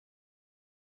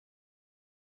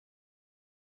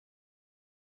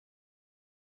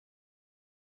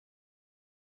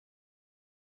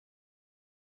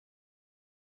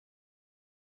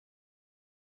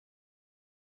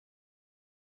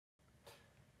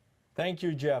Thank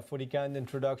you, Jeff, for the kind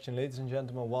introduction. Ladies and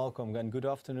gentlemen, welcome and good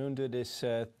afternoon to this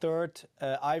third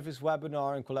IVUS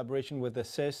webinar in collaboration with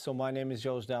ACIST. So my name is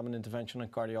Joost Delman, interventional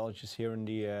cardiologist here in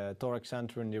the Thorax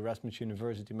Center in the Erasmus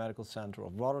University Medical Center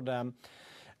of Rotterdam.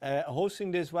 Hosting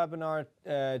this webinar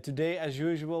today, as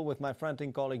usual, with my friend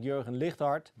and colleague Jurgen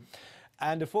Lichthart.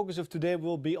 And the focus of today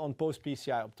will be on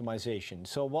post-PCI optimization.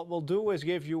 So what we'll do is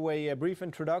give you a brief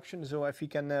introduction. So if you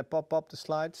can pop up the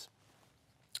slides.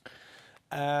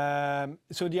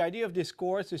 So the idea of this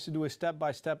course is to do a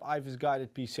step-by-step IVUS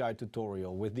guided PCI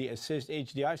tutorial with the ACIST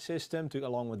HDI system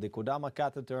along with the Kodama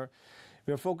catheter.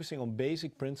 We are focusing on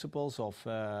basic principles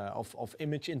of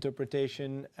image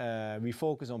interpretation. We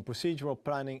focus on procedural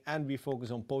planning and we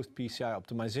focus on post-PCI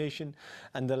optimization.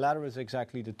 And the latter is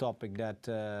exactly the topic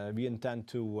that we intend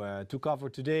to cover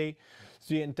today.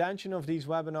 So the intention of these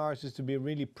webinars is to be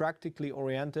really practically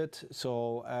oriented.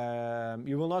 So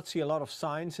you will not see a lot of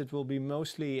science. It will be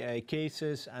mostly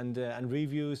cases and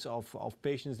reviews of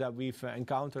patients that we've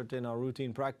encountered in our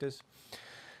routine practice.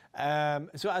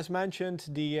 So as mentioned,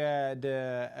 the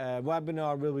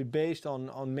webinar will be based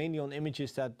mainly on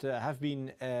images that have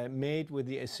been made with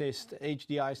the ACIST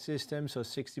HDI system, so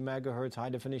 60 megahertz high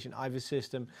definition IVUS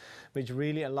system, which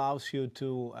really allows you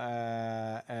to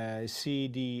see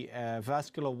the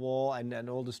vascular wall and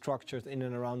all the structures in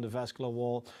and around the vascular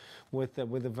wall with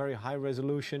a very high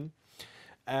resolution.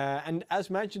 And as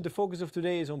mentioned, the focus of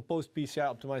today is on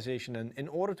post-PCI optimization. And in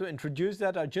order to introduce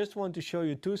that, I just want to show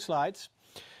you two slides.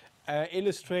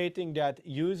 Illustrating that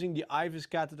using the IVUS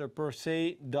catheter per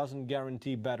se doesn't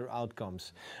guarantee better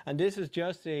outcomes, and this is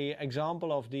just an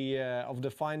example of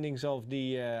the findings of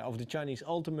the Chinese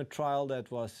Ultimate trial that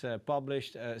was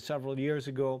published several years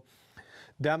ago,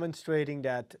 demonstrating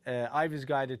that IVUS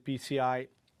guided PCI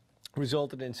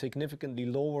resulted in significantly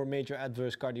lower major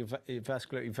adverse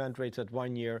cardiovascular event rates at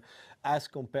 1 year as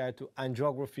compared to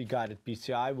angiography guided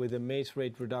PCI with a MACE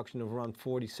rate reduction of around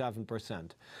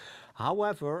 47%.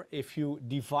 However, if you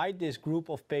divide this group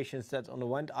of patients that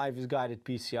underwent IVUS guided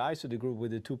PCI, so the group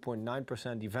with a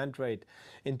 2.9% event rate,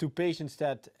 into patients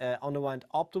that underwent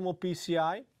optimal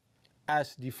PCI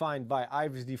as defined by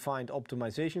IVUS defined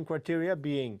optimization criteria,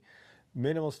 being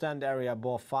minimal stent area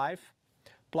above 5,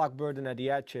 plaque burden at the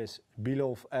edges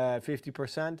below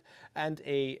 50%, and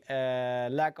a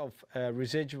lack of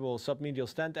residual submedial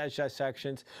stent edge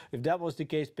dissections. If that was the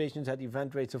case, patients had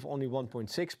event rates of only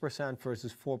 1.6%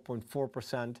 versus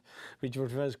 4.4%, which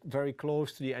was very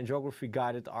close to the angiography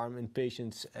guided arm in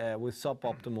patients with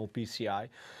suboptimal PCI.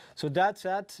 So that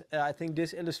said, I think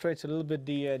this illustrates a little bit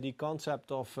the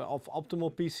concept of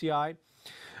optimal PCI.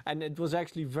 And it was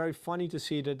actually very funny to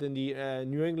see that in the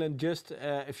New England just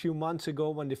a few months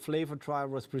ago when the Flavor trial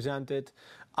was presented,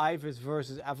 IVUS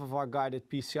versus FFR guided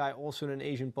PCI, also in an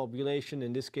Asian population,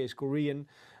 in this case Korean,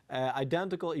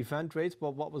 identical event rates.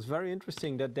 But what was very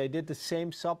interesting that they did the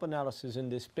same sub-analysis in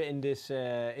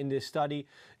this study,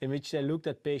 in which they looked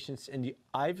at patients in the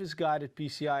IVUS guided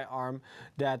PCI arm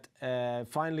that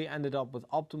finally ended up with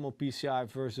optimal PCI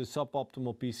versus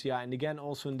suboptimal PCI. And again,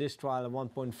 also in this trial, a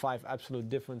 1.5 absolute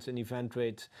difference in event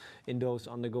rates in those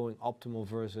undergoing optimal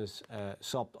versus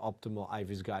suboptimal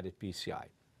IVUS guided PCI.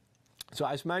 So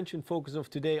as mentioned, focus of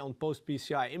today on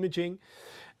post-PCI imaging.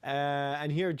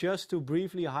 And here just to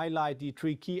briefly highlight the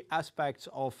three key aspects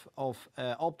of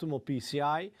optimal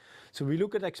PCI. So we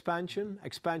look at expansion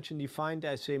defined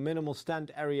as a minimal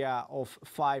stent area of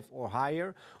 5 or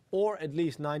higher, or at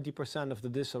least 90% of the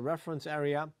distal reference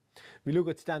area. We look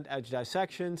at stent edge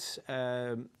dissections,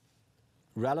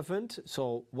 relevant,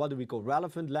 so what do we call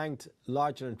relevant? Length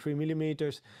larger than 3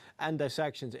 millimeters, and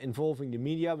dissections involving the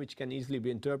media, which can easily be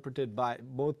interpreted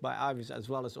both by IVUS as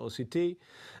well as OCT.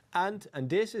 And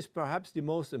this is perhaps the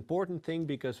most important thing,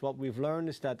 because what we've learned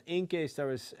is that in case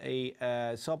there is a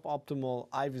suboptimal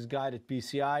IVUS guided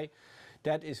PCI,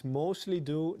 that is mostly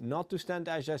due not to stent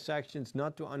edge dissections,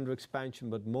 not to underexpansion,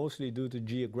 but mostly due to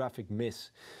geographic miss,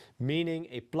 meaning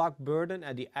a plaque burden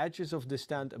at the edges of the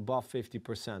stent above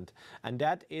 50%. And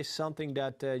that is something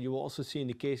that you will also see in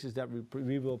the cases that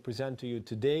we will present to you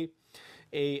today.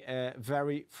 A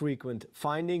very frequent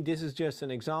finding. This is just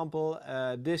an example.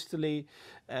 Distally,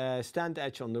 stent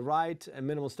edge on the right, a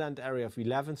minimal stent area of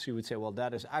 11, so you would say, well,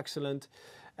 that is excellent.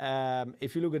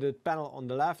 If you look at the panel on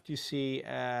the left, you see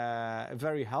a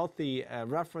very healthy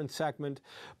reference segment,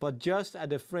 but just at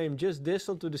the frame, just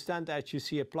distal to the stent edge, you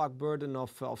see a plaque burden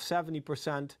of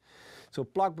 70%. So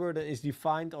plaque burden is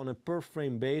defined on a per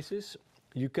frame basis.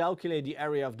 You calculate the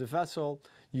area of the vessel,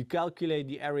 you calculate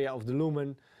the area of the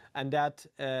lumen, and that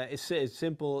is a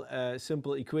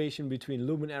simple equation between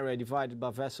lumen area divided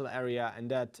by vessel area,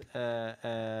 and that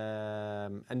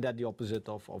the opposite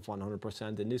of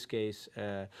 100%. In this case,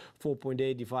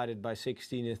 4.8 divided by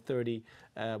 16 is 30.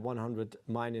 100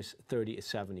 minus 30 is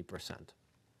 70%.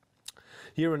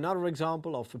 Here another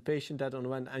example of a patient that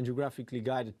underwent angiographically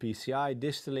guided PCI.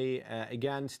 Distally,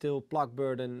 again, still plaque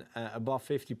burden above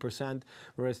 50%,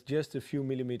 whereas just a few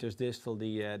millimeters distal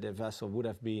the vessel would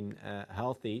have been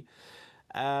healthy.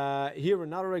 Here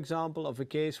another example of a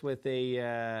case with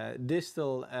a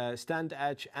distal stent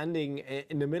edge ending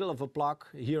in the middle of a plaque.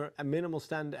 Here a minimal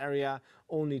stent area,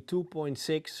 only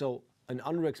 2.6, so an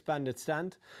underexpanded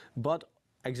stent, but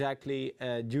exactly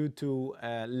due to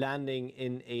landing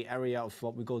in an area of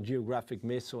what we call geographic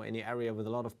miss, so any area with a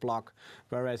lot of plaque,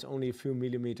 whereas only a few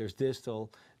millimeters distal,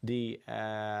 the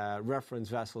reference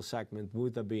vessel segment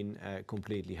would have been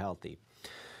completely healthy.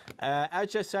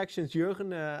 Edge dissections,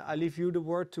 Jürgen, I leave you the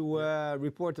word to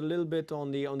report a little bit on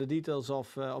the details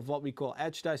of what we call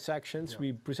edge dissections.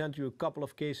 We present you a couple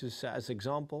of cases as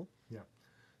example. Yeah,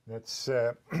 that's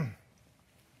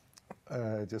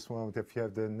just one moment. If you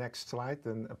have the next slide,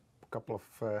 then a couple of.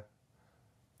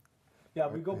 Yeah,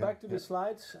 we go back to the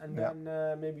slides, and then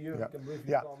maybe you can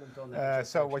briefly comment on that.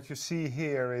 So what you see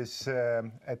here is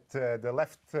at the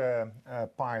left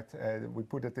part, we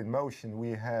put it in motion.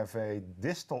 We have a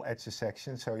distal edge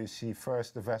dissection. So you see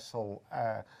first the vessel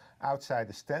outside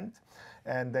the stent,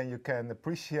 and then you can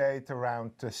appreciate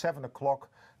around 7 o'clock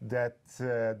that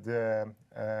the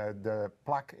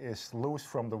plaque is loose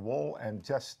from the wall and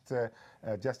just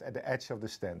at the edge of the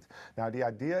stent. Now the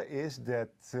idea is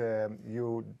that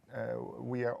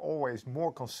we are always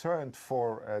more concerned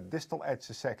for distal edge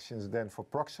dissections than for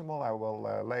proximal. I will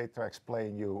later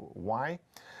explain you why.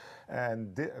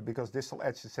 And because distal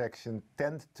edge dissection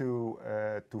tend to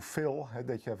fill,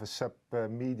 that you have a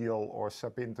submedial or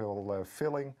subinterval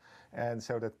filling, and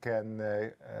so that can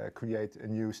create a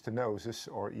new stenosis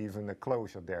or even a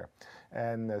closure there.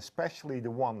 And especially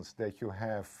the ones that you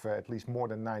have at least more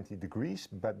than 90 degrees,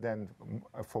 but then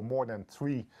for more than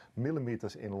 3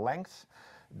 millimeters in length,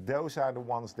 those are the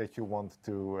ones that you want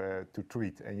to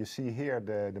treat. And you see here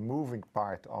the moving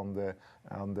part on the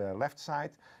left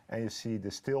side, and you see the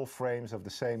still frames of the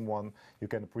same one you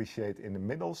can appreciate in the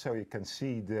middle. So you can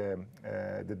see the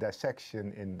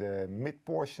dissection in the mid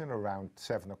portion around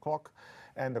 7 o'clock,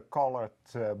 and the colored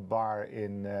bar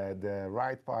in the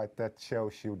right part that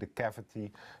shows you the cavity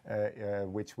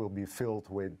which will be filled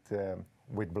with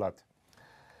blood.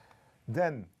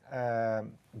 Then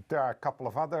there are a couple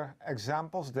of other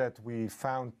examples that we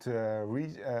found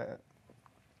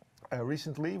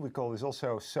recently. We call this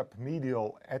also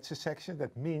submedial edge dissection.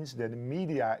 That means that the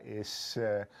media is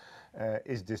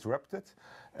disrupted.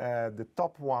 The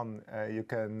top one you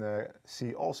can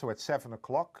see also at 7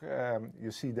 o'clock.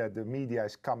 You see that the media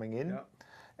is coming in,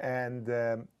 and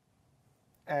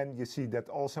you see that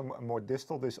also more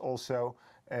distal. There's also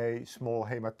a small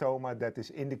hematoma that is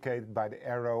indicated by the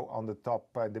arrow on the top,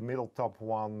 the middle top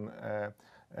one.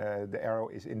 The arrow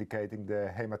is indicating the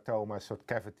hematoma, so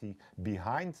cavity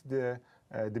behind the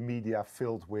media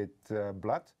filled with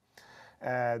blood.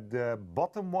 The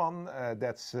bottom one,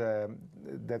 that's a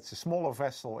smaller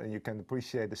vessel, and you can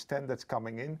appreciate the stent that's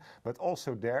coming in, but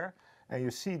also there. And you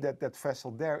see that that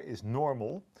vessel there is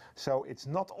normal. So it's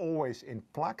not always in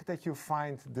plaque that you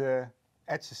find the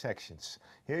edge dissections.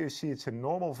 Here you see it's a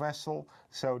normal vessel,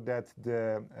 so that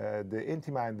the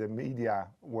intima and the media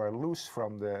were loose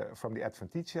from the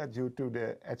adventitia due to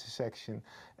the edge dissection,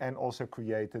 and also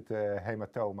created a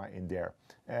hematoma in there.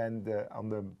 And on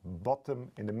the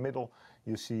bottom, in the middle,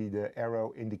 you see the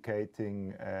arrow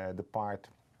indicating the part,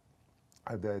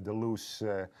 the loose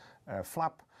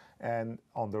flap, and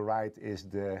on the right is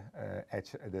the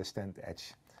edge, the stent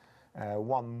edge.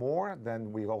 One more,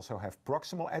 then we also have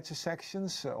proximal edge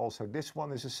dissections. Also this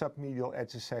one is a submedial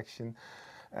edge dissection.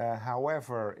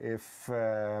 However, if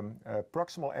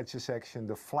proximal edge dissection,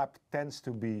 the flap tends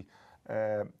to be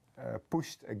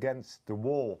pushed against the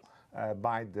wall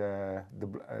by the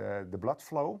blood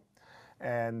flow,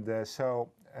 and so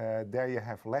there you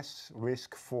have less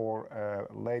risk for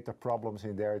later problems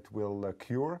in there. It will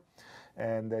cure,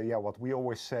 and yeah, what we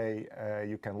always say,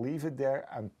 you can leave it there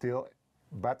until.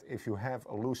 But if you have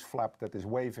a loose flap that is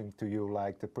waving to you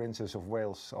like the Princess of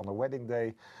Wales on a wedding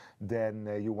day, then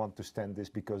you want to stent this,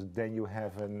 because then you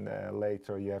have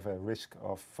later you have a risk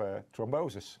of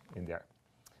thrombosis in there.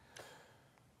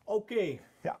 Okay.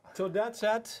 Yeah. So that's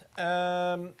it.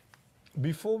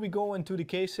 Before we go into the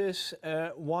cases,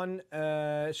 one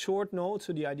short note.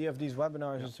 So the idea of these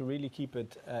webinars is to really keep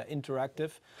it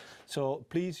interactive. So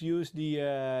please use the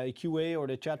QA or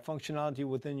the chat functionality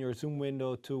within your Zoom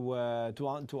window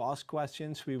to ask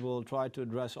questions. We will try to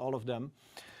address all of them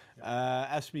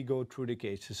as we go through the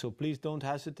cases. So please don't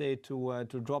hesitate to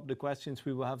drop the questions.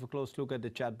 We will have a close look at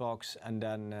the chat box and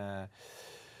then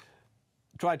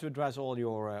try to address all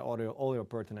your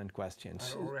pertinent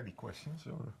questions. Are there already questions?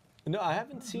 Or? No, I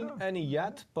haven't seen any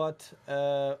yet, but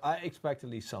I expect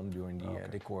at least some during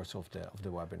the course of the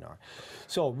webinar.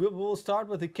 So we'll start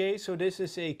with the case. So this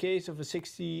is a case of a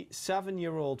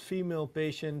 67-year-old female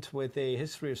patient with a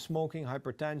history of smoking,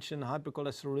 hypertension,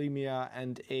 hypercholesterolemia,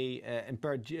 and a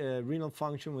impaired renal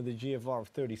function with a GFR of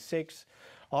 36.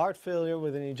 Heart failure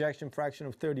with an ejection fraction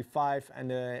of 35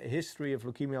 and a history of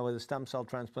leukemia with a stem cell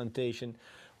transplantation,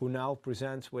 who now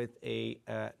presents with a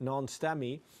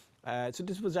non-STEMI. So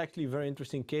this was actually a very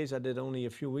interesting case I did only a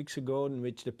few weeks ago, in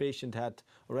which the patient had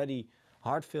already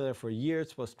heart failure for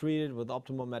years, was treated with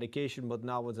optimal medication, but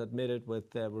now was admitted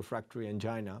with refractory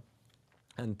angina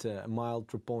and a mild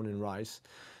troponin rise.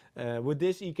 With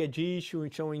this EKG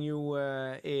showing you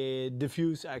a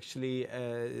diffuse, actually,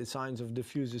 signs of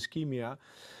diffuse ischemia.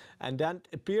 And that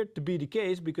appeared to be the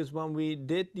case because when we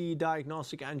did the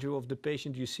diagnostic angio of the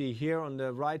patient, you see here on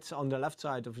the left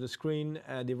side of the screen,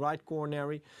 the right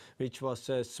coronary, which was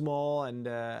small and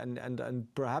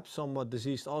perhaps somewhat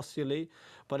diseased osteally.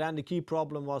 But then the key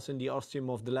problem was in the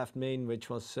ostium of the left main, which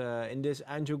was in this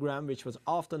angiogram, which was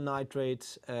after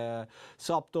nitrates,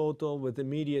 subtotal with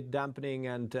immediate dampening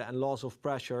and loss of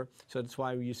pressure. So that's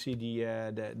why you see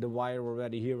the wire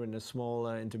already here in a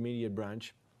small intermediate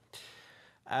branch.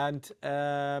 And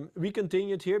we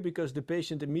continued here because the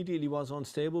patient immediately was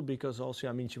unstable, because also,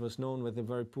 I mean, she was known with a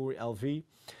very poor LV.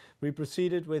 We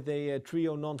proceeded with a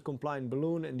trio non-compliant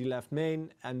balloon in the left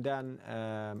main and then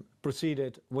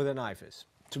proceeded with an IVUS.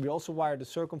 So we also wired the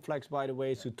circumflex, by the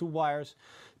way, so 2 wires.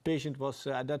 Patient was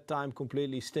at that time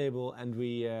completely stable, and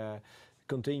we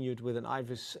continued with an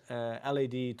IVUS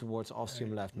LAD towards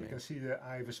ostium left main. You can see the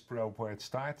IVUS probe where it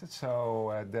started.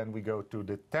 So then we go to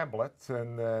the tablet,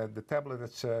 and the tablet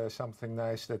is something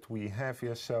nice that we have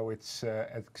here. So it's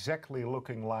exactly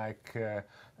looking like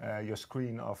your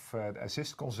screen of the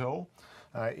ACIST console.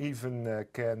 I even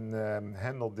can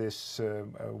handle this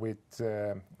with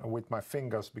my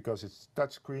fingers because it's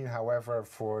touchscreen. However,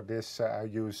 for this I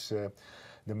use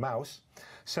the mouse.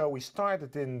 So we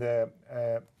started in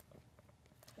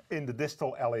the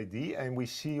distal LAD, and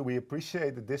we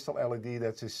appreciate the distal LAD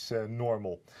that is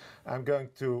normal. I'm going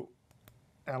to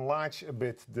enlarge a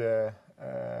bit the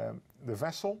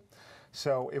vessel.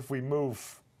 So if we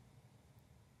move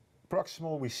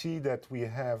proximal, we see that we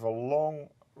have a long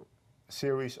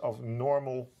series of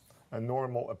normal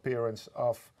appearance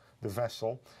of the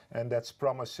vessel, and that's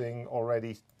promising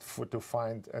already to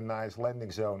find a nice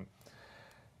landing zone.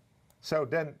 So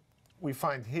then we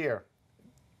find here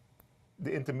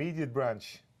the intermediate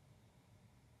branch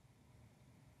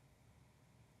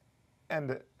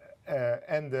and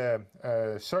the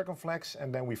circumflex,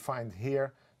 and then we find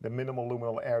here the minimal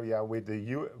luminal area with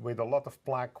a lot of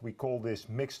plaque. We call this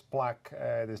mixed plaque.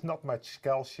 There's not much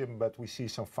calcium, but we see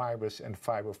some fibrous and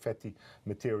fibrofatty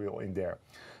material in there.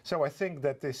 So I think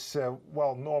that this,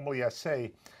 well, normally I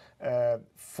say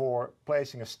for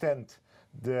placing a stent,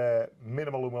 the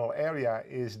minimal luminal area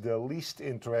is the least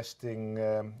interesting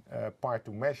part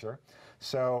to measure.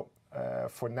 So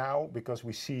for now, because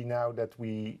we see now that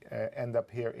we end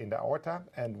up here in the aorta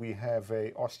and we have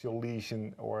a osteal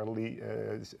lesion or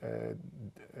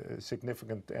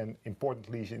significant and important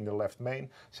lesion in the left main,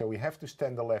 so we have to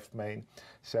stent the left main.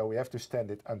 So we have to stent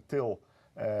it until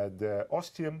the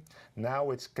ostium.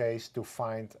 Now it's case to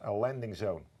find a landing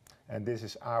zone, and this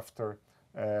is after.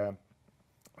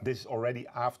 This is already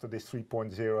after this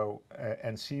 3.0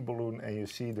 NC balloon, and you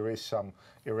see there is some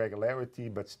irregularity,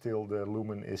 but still the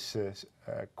lumen is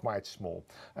quite small.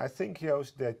 I think,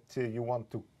 Joost, that you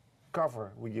want to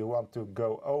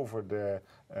go over the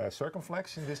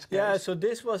circumflex in this case. Yeah, so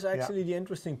this was actually the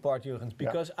interesting part, Jurgens,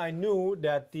 because I knew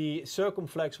that the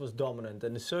circumflex was dominant,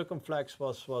 and the circumflex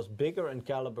was bigger in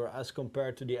caliber as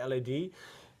compared to the LAD.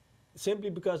 Simply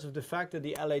because of the fact that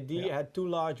the LAD had 2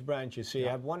 large branches. So you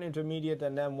have one intermediate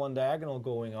and then one diagonal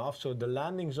going off. So the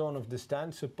landing zone of the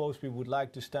stent, suppose we would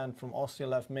like to stent from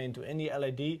ostial left main to any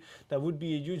LAD, that would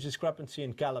be a huge discrepancy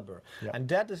in caliber. And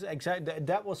that is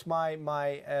that was my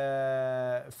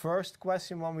first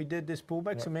question when we did this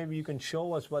pullback. So maybe you can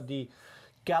show us what the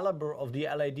caliber of the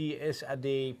LAD is at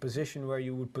the position where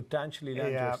you would potentially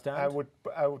land your stent.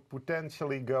 I would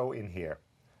potentially go in here.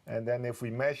 And then if we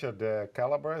measure the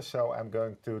caliber, so I'm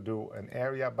going to do an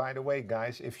area. By the way,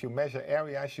 guys, if you measure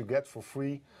areas, you get for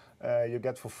free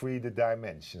the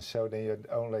dimensions. So then you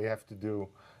only have to do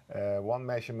one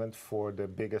measurement for the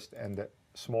biggest and the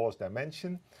smallest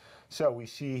dimension. So we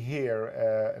see here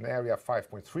an area of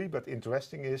 5.3, but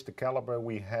interesting is the caliber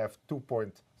we have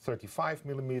 2.35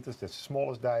 millimeters, that's the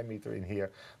smallest diameter in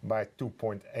here, by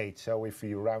 2.8. So if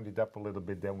we round it up a little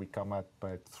bit, then we come up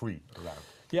by 3 around.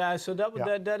 Yeah, so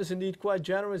that is indeed quite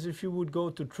generous if you would go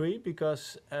to 3,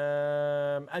 because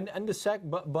and the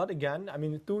but again, I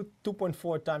mean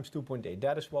 2.4 times 2.8.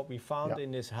 That is what we found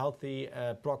in this healthy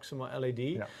proximal LED.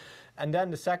 Yeah. And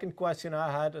then the second question I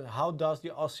had: how does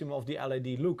the ostium of the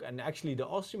LED look? And actually, the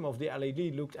ostium of the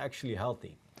LED looked actually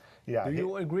healthy. Yeah. Do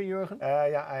you agree, Jürgen?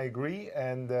 Yeah, I agree.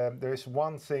 And there is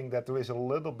one thing, that there is a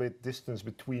little bit distance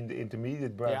between the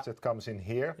intermediate branch that comes in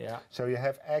here. Yeah. So you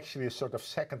have actually a sort of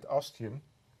second ostium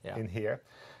in here.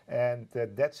 And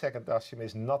that second ostium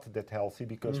is not that healthy,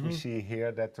 because we see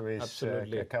here that there is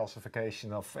a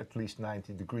calcification of at least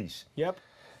 90 degrees. Yep.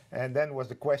 And then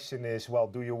the question is, well,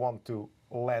 do you want to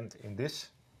land in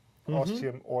this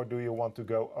ostium, or do you want to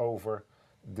go over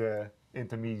the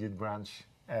intermediate branch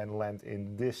and land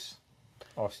in this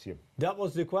ostium? That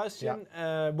was the question,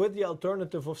 with the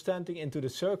alternative of stenting into the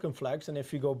circumflex. And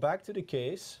if you go back to the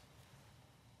case,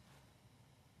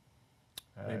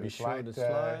 maybe show the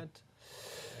slide.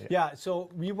 Yeah, so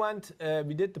we went,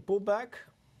 we did the pullback,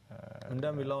 and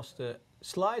then we lost the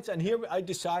slides. And here I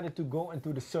decided to go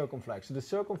into the circumflex. So the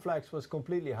circumflex was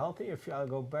completely healthy. If I'll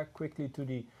go back quickly to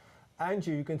the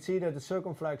angio, you can see that the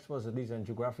circumflex was, at least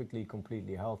angiographically,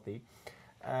 completely healthy,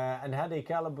 and had a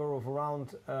caliber of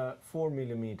around 4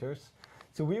 millimeters.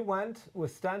 So we went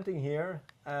with stenting here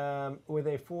with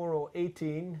a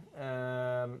 4018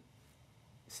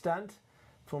 stent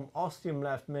from ostium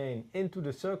left main into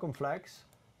the circumflex,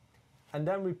 and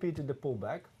then repeated the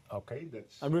pullback. Okay,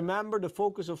 that's... And remember, the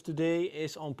focus of today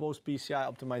is on post-PCI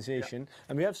optimization.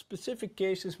 And we have specific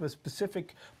cases with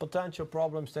specific potential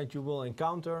problems that you will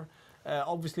encounter.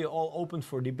 Obviously all open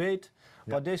for debate,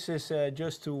 but this is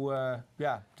just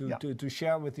to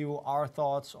share with you our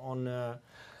thoughts on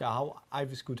how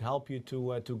IVUS could help you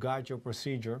to guide your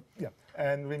procedure. Yeah,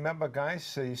 and remember,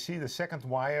 guys, you see the second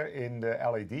wire in the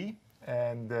LED.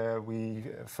 And we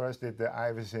first did the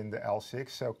IVUS in the L6,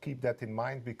 so keep that in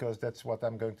mind, because that's what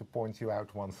I'm going to point you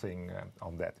out one thing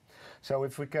on that. So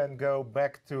if we can go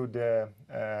back to the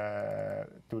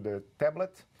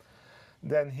tablet,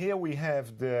 then here we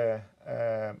have the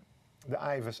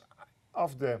IVUS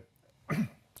of the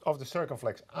of the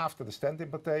circumflex after the stent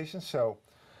implantation. So,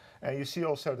 and you see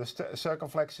also the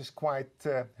circumflex is quite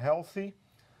healthy,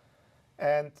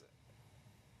 and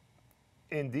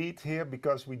indeed here,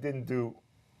 because we didn't do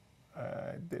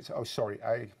this. Oh, sorry,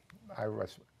 I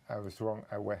was wrong.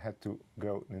 I had to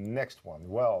go the next one.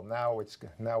 Well, now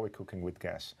we're cooking with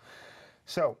gas.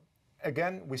 So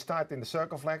again, we start in the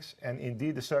circumflex, and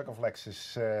indeed the circumflex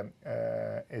is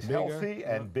healthy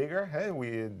and bigger. Hey?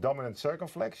 We dominant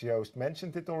circumflex. Joost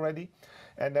mentioned it already,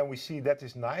 and then we see that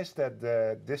is nice that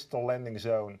the distal landing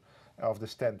zone of the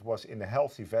stent was in a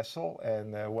healthy vessel,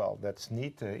 and well, that's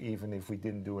neat, even if we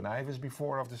didn't do an IVUS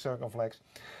before of the circumflex.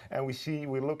 And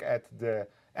we look at the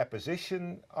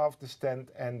apposition of the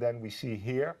stent, and then we see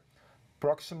here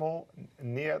proximal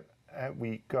near,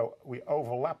 we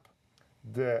overlap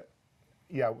the,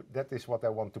 that is what I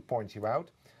want to point you out.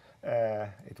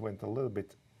 It went a little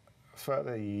bit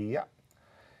further,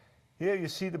 Here you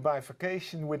see the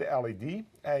bifurcation with the LED,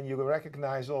 and you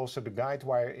recognize also the guide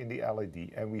wire in the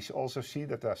LED. And we also see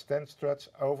that there are stent struts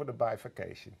over the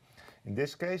bifurcation. In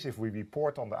this case, if we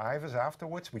report on the IVUS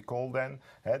afterwards, we call then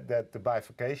that the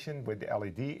bifurcation with the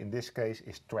LED in this case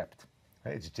is trapped.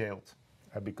 It's jailed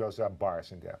because there are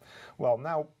bars in there. Well,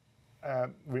 now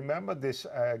remember, this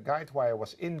guide wire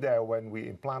was in there when we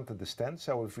implanted the stent.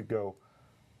 So if we go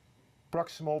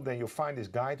proximal, then you find this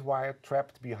guide wire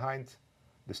trapped behind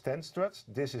the stent struts.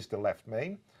 This is the left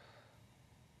main.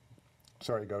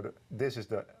 Sorry, this is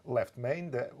the left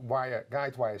main. The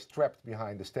guide wire is trapped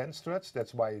behind the stent struts.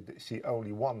 That's why you see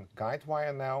only one guide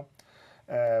wire now.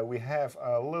 We have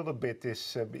a little bit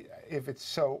this, if it's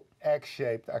so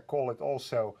egg-shaped, I call it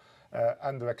also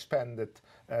underexpanded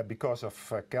because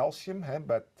of calcium,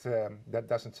 but that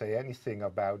doesn't say anything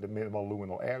about the minimal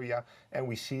luminal area. And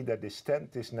we see that the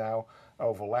stent is now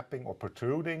overlapping or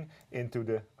protruding into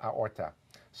the aorta.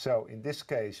 So in this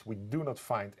case, we do not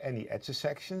find any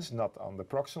edge-sections, not on the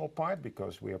proximal part,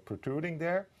 because we are protruding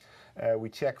there. We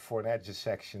check for an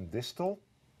edge-section distal.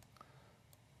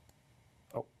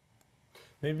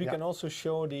 Maybe we can also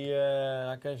show the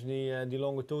the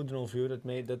longitudinal view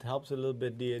that helps a little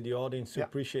bit the audience to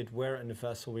appreciate where in the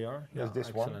vessel we are. There's this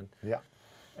excellent. one. Yeah.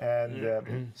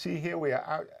 And see here we are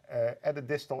out, at the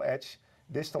distal edge.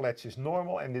 Distal edge is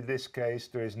normal, and in this case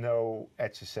there is no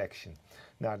edge section.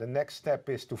 Now the next step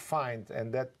is to find,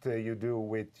 and that you do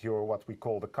with your what we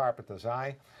call the carpenter's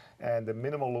eye, and the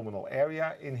minimal luminal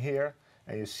area in here,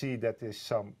 and you see that there's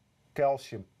some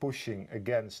calcium pushing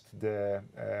against the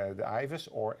IVUS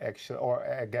or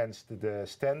against the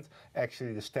stent.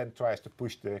 Actually the stent tries to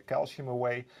push the calcium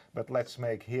away, but let's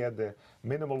make here the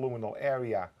minimal luminal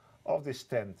area of the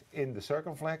stent in the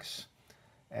circumflex,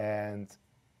 and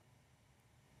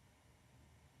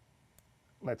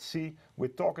let's see, we're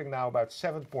talking now about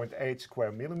 7.8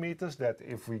 square millimeters, that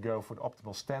if we go for the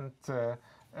optimal stent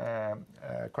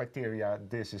criteria,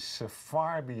 this is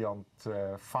far beyond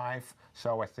 5,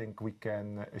 so I think we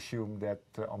can assume that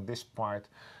on this part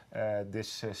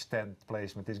this stent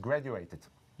placement is graduated.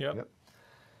 Yep.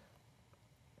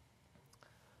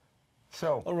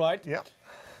 So, all right. Yeah.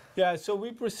 Yeah, so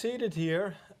we proceeded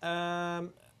here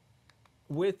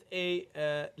with a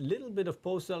little bit of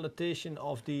post-dilatation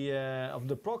of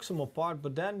the proximal part,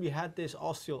 but then we had this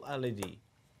ostial LAD.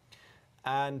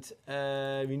 And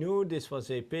we knew this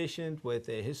was a patient with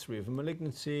a history of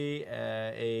malignancy,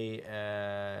 a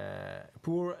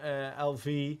poor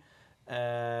LV,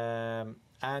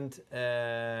 and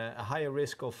a higher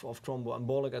risk of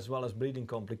thromboembolic as well as bleeding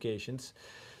complications.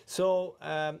 So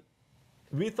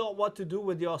we thought what to do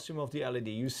with the ostium of the LAD.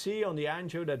 You see on the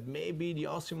angio that maybe the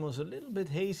ostium was a little bit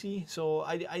hazy, so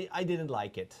I didn't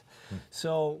like it.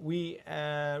 So we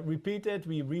repeated,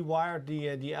 we rewired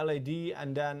the LAD,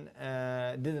 and then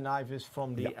did an IVUS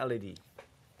from the LAD.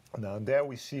 Now there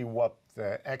we see what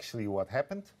actually what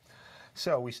happened.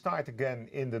 So we start again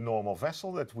in the normal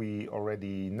vessel that we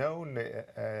already know,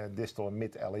 distal and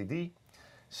mid LAD.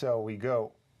 So we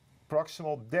go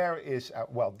proximal. There is,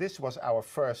 well, this was our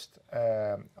first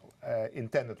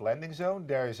intended landing zone.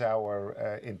 There is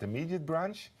our intermediate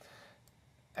branch.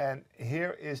 And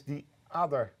here is the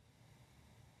other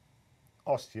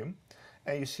ostium.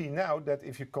 And you see now that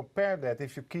if you compare that,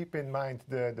 if you keep in mind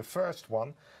the first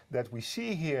one, that we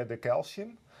see here the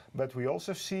calcium, but we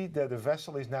also see that the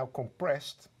vessel is now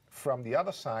compressed from the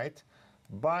other side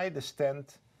by the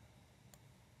stent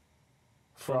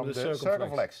from the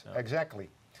circumflex. Yeah. Exactly.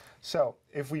 So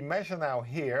if we measure now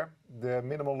here the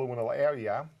minimal luminal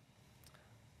area,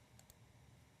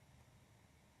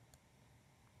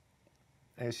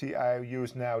 and you see I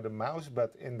use now the mouse,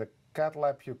 but in the cath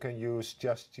lab you can use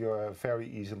just very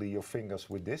easily your fingers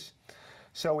with this.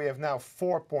 So we have now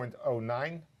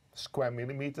 4.09 square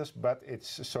millimeters, but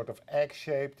it's sort of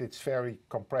egg-shaped, it's very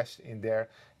compressed in there,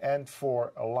 and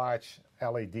for a large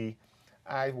LAD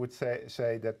I would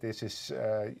say that this is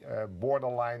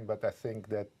borderline, but I think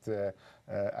that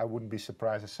I wouldn't be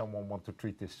surprised if someone wants to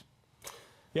treat this.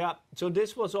 Yeah, so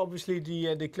this was obviously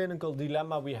the clinical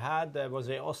dilemma we had. There was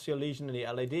a ostial lesion in the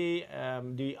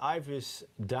LAD. The IVUS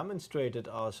demonstrated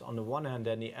us, on the one hand,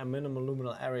 that the minimal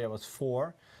luminal area was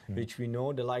 4, which we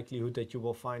know the likelihood that you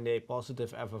will find a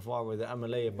positive FFR with the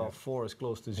MLA above 4 is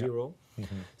close to 0.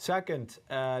 Second,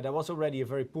 there was already a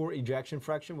very poor ejection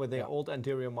fraction with an old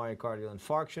anterior myocardial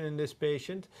infarction in this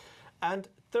patient. And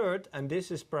third, and this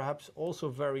is perhaps also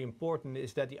very important,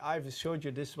 is that the IVUS showed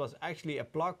you this was actually a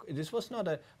plaque. This was not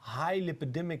a high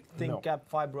lipidemic thin cap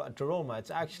fibroateroma. It's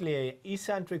actually an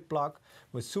eccentric plaque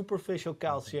with superficial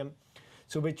calcium,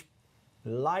 so which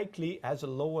likely has a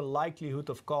lower likelihood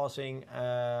of causing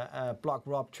plaque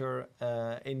rupture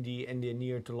in the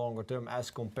near to longer term as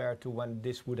compared to when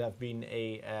this would have been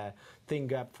a thin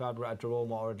gap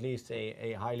fibroateroma, or at least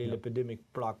a highly lipidemic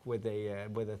plaque with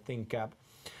a thin cap.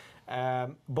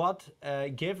 But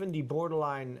given the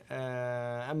borderline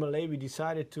MLA, we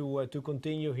decided to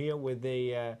continue here with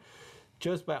a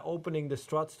just by opening the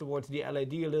struts towards the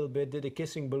LAD a little bit, did a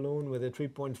kissing balloon with a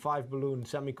 3.5 balloon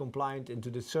semi-compliant into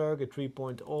the CERG, a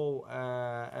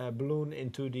 3.0 balloon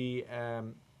into the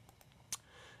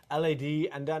LAD,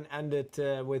 and then ended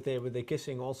with a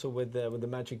kissing also with the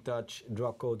Magic Touch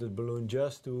drug-coated balloon,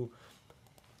 just to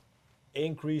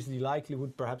increase the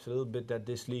likelihood perhaps a little bit that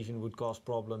this lesion would cause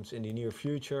problems in the near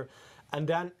future, and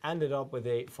then ended up with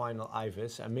a final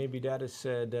IVUS. And maybe that is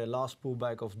the last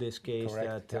pullback of this case.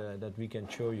 Correct, that we can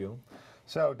show you.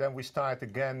 So then we start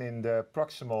again in the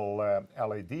proximal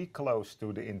LAD close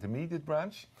to the intermediate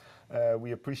branch.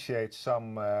 We appreciate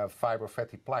some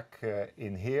fibrofatty plaque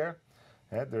in here.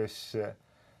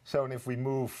 So if we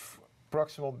move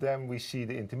proximal, then we see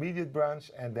the intermediate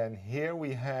branch, and then here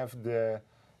we have the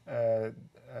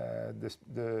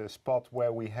spot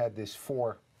where we had this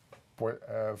 4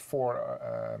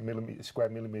 square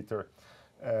millimeter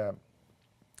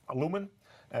lumen,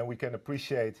 and we can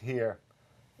appreciate here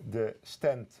the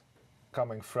stent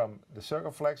coming from the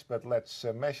circumflex, but let's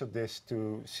measure this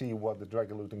to see what the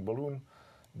drug-eluting balloon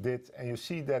did. And you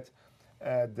see that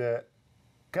the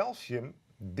calcium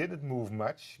didn't move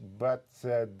much, but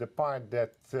the part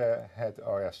that had,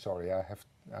 oh yeah, sorry,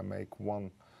 I make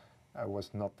one, I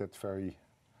was not that very,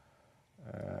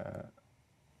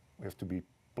 we have to be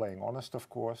playing honest, of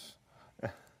course,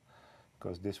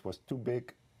 because this was too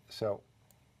big. So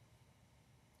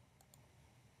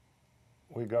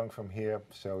we're going from here,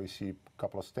 so you see a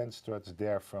couple of stent struts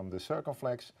there from the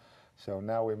circumflex. So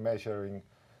now we're measuring,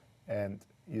 and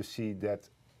you see that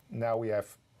now we have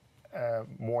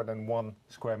more than 1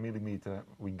 square millimeter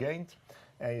we gained,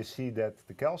 and you see that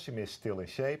the calcium is still in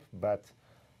shape, but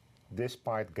this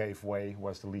part gave way,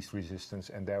 was the least resistance,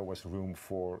 and there was room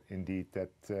for indeed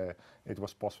that it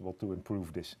was possible to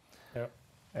improve this. Yeah.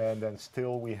 And then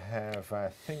still we have, I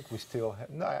think we still have,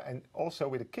 no, and also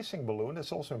with a kissing balloon,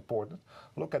 that's also important.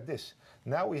 Look at this.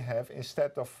 Now we have,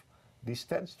 instead of the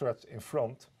stent struts in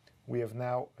front, we have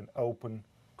now an open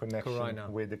connection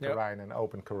Carina. With the carina, an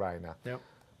open carina. Yep.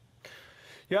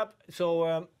 Yep.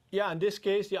 So yeah, in this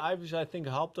case, the IVUS I think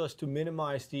helped us to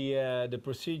minimize the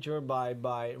procedure by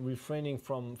refraining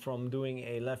from doing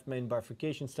a left main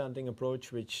bifurcation stenting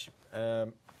approach, which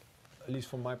at least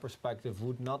from my perspective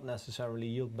would not necessarily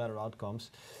yield better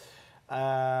outcomes.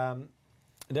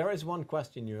 There is one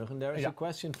question, Jurgen. There is a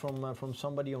question from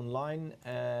somebody online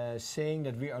saying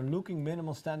that we are looking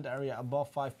minimal stent area above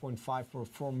 5.5 for a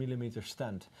 4 millimeter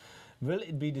stent. Will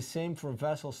it be the same for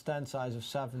vessel stent size of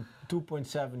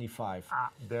 2.75?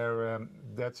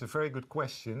 That's a very good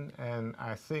question, and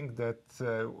I think that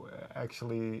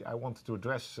actually I wanted to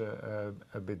address a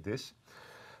bit this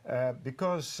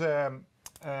because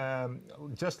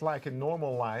just like in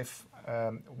normal life,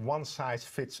 one size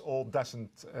fits all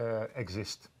doesn't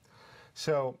exist.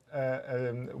 So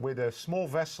with a small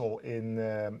vessel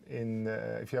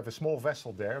if you have a small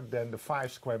vessel there, then the 5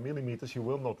 square millimeters you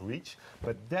will not reach,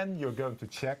 but then you're going to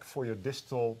check for your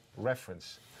distal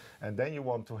reference. And then you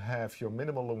want to have your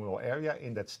minimal luminal area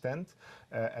in that stent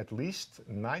at least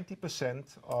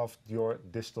 90% of your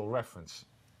distal reference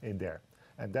in there.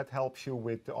 And that helps you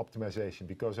with the optimization,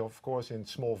 because of course in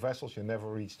small vessels you never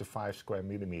reach the 5 square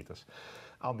millimeters.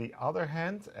 On the other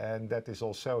hand, and that is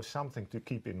also something to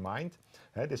keep in mind,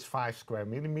 this 5 square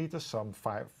millimeters, some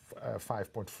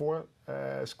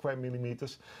 5.4 square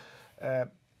millimeters,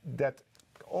 that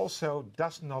also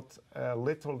does not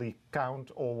literally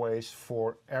count always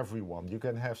for everyone. You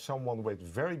can have someone with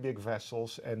very big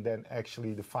vessels, and then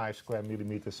actually the 5 square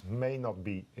millimeters may not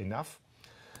be enough.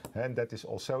 And that is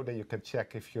also that you can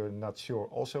check if you're not sure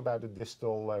also about the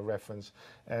distal reference.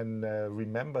 And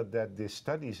remember that the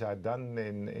studies are done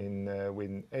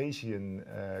in Asian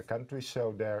countries,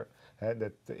 so that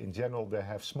in general they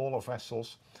have smaller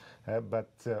vessels.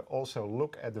 But also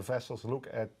look at the vessels, look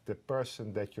at the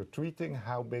person that you're treating,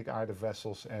 how big are the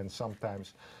vessels, and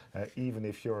sometimes even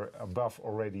if you're above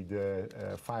already the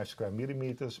 5 square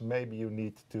millimeters, maybe you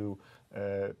need to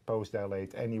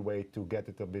post-dilate anyway to get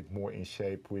it a bit more in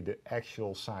shape with the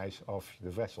actual size of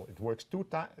the vessel. It works two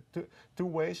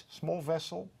ways. Small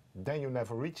vessel, then you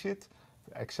never reach it,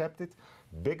 accept it.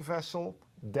 Big vessel,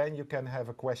 then you can have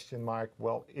a question mark,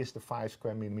 well, is the 5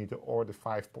 square millimeter or the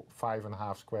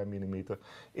 5.5 square millimeter,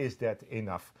 is that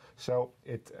enough? So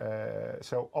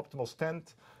so optimal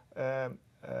stent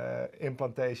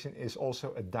implantation is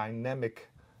also a dynamic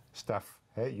stuff.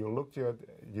 Hey, you look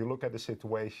at the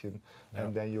situation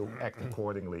and then you act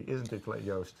accordingly, isn't it,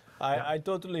 Joost? I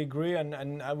totally agree,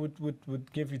 and I would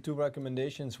give you 2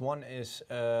 recommendations. One is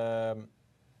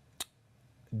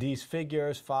these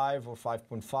figures, 5 or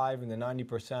 5.5 and the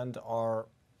 90% are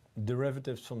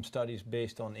derivatives from studies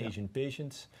based on Asian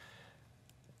patients,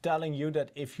 telling you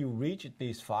that if you reach at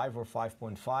least 5 or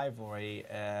 5.5 or a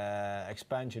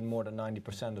expansion more than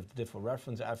 90% of the different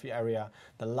reference area,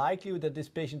 the likelihood that this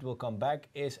patient will come back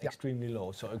is extremely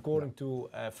low. So according to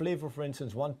Flavor, for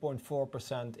instance,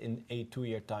 1.4% in a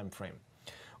 2-year time frame.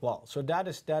 Well, so that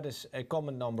is a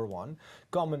comment number 1.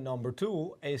 Comment number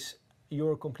 2 is,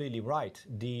 you're completely right.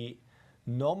 The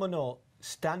nominal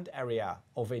stent area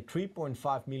of a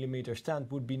 3.5 millimeter stent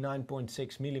would be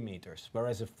 9.6 millimeters,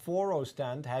 whereas a 4.0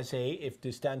 stent has if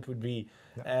the stent would be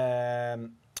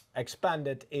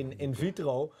expanded in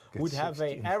vitro, would have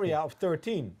an area of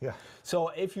 13. Yeah. So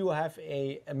if you have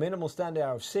a minimal stent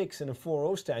area of 6 and a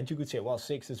 4.0 stent, you could say, well,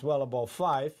 6 is well above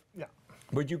 5. Yeah.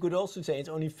 But you could also say it's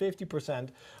only 50%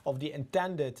 of the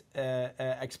intended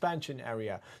expansion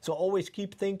area. So always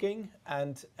keep thinking.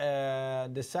 And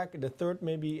the third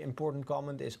maybe important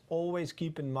comment is always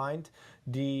keep in mind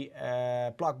the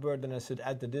plaque burden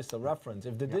at the distal reference.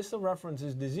 If the distal reference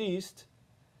is diseased,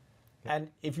 and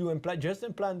if you just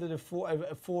implanted a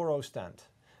 4.0 stent,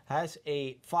 has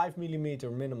a 5 millimeter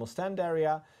minimal stent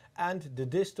area, and the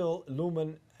distal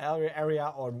lumen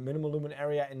area or minimal lumen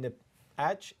area in the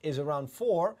edge is around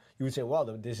 4, you would say, well,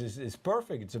 this is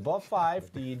perfect. It's above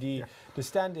 5. The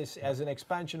stent has an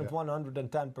expansion of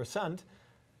 110%.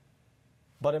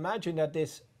 But imagine that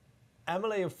this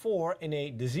MLA of 4 in a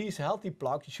disease-healthy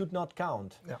plaque should not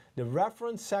count. Yeah. The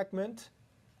reference segment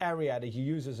area that you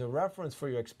use as a reference for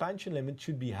your expansion limit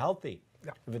should be healthy.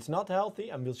 Yeah. If it's not healthy,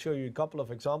 and we'll show you a couple of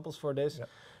examples for this,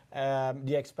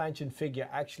 the expansion figure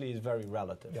actually is very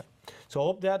relative. Yeah. So I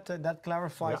hope that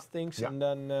clarifies things, and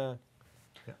then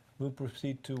we'll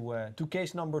proceed to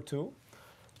case number 2.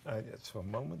 Just for a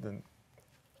moment, then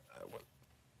I will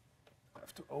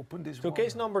have to open this one. So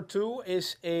case number 2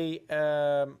 is a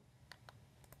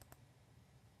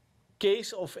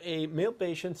case of a male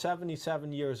patient,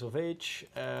 77 years of age,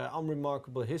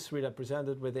 unremarkable history that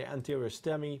presented with the anterior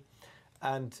STEMI,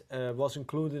 and was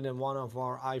included in one of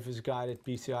our IVUS guided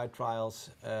PCI trials.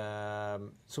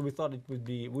 So we thought it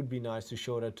would be nice to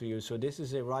show that to you. So this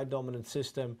is a right dominant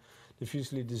system,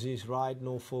 diffusely diseased right,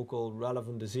 no focal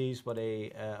relevant disease, but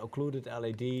a occluded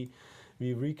LAD.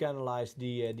 We recanalized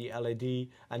the LAD,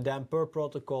 and then per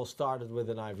protocol started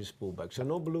with an IVUS pullback. So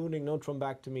no ballooning, no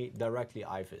thrombectomy, directly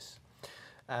IVUS.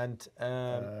 And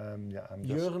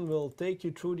Jurgen will take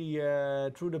you through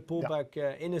the pullback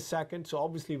in a second. So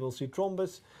obviously we'll see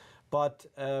thrombus, but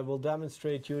we'll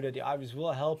demonstrate you that the IVUS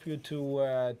will help you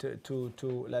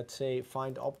to let's say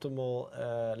find optimal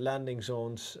landing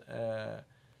zones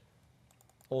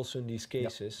also in these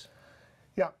cases.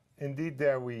 Yeah, indeed,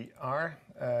 there we are.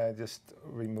 Just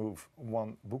remove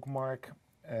one bookmark,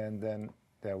 and then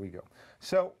there we go.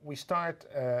 So we start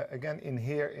again in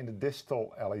here in the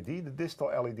distal LAD. The distal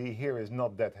LAD here is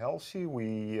not that healthy.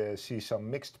 We see some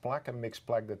mixed plaque, and mixed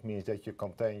plaque, that means that you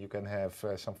can have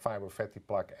some fibrofatty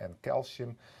plaque and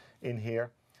calcium in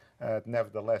here.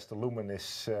 Nevertheless, the lumen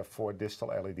is for distal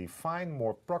LAD fine.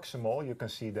 More proximal, you can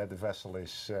see that the vessel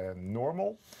is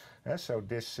normal. So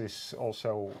this is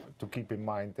also to keep in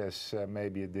mind as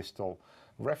maybe a distal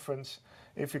reference.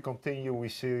 If we continue, we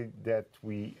see that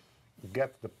we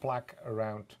get the plaque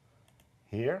around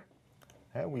here.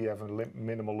 We have a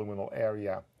minimal luminal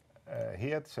area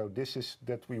here, so this is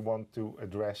that we want to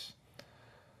address.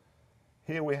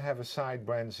 Here we have a side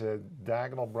branch, a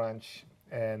diagonal branch,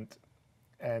 and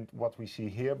what we see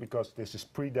here, because this is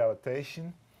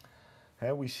pre-dilatation,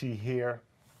 we see here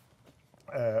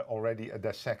already a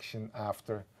dissection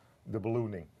after the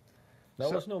ballooning. There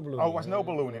was no ballooning. Oh, was no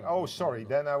ballooning. Oh, sorry.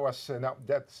 Then I was no.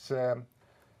 That's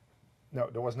no.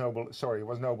 There was no. Sorry, it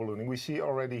was no ballooning. We see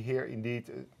already here, indeed.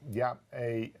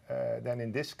 Then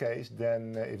in this case,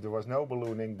 then if there was no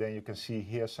ballooning, then you can see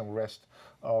here some rest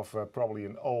of probably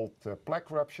an old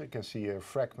plaque rupture. You can see a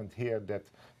fragment here that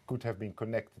could have been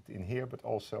connected in here, but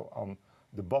also on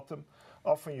the bottom.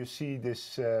 Often you see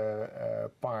this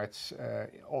parts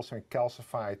also in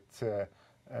calcified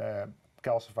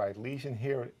lesion.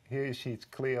 Here you see it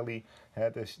clearly.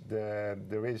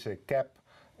 There is a cap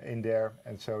in there,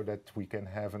 and so that we can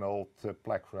have an old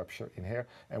plaque rupture in here.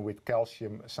 And with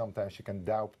calcium, sometimes you can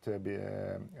doubt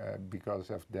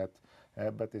because of that,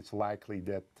 but it's likely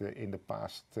that in the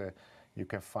past you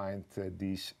can find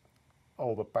these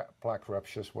older plaque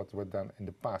ruptures what were done in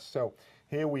the past. So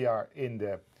here we are in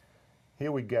the.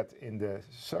 Here we get in the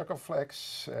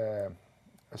circumflex,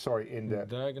 in the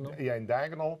diagonal. Yeah, in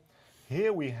diagonal.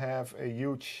 Here we have a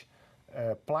huge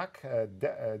plaque,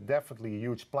 definitely a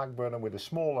huge plaque burden with a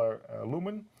smaller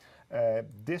lumen.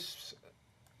 This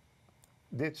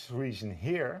region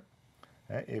here,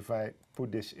 if I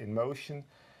put this in motion,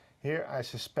 here I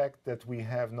suspect that we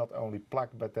have not only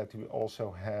plaque, but that we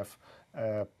also have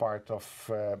part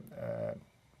of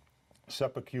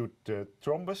subacute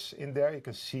thrombus in there. You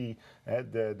can see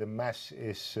the mass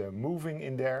is moving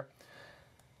in there.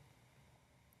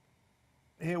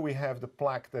 Here we have the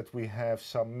plaque that we have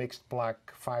some mixed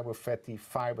plaque, fibrofatty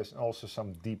fibers, and also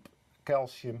some deep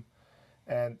calcium.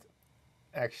 And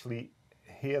actually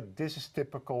here this is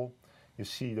typical. You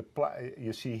see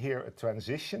you see here a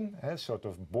transition, sort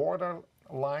of border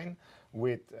line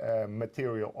with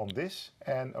material on this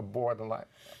and a borderline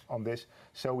on this.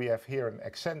 So we have here an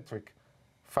eccentric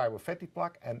fibrofatty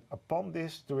plaque, and upon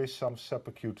this there is some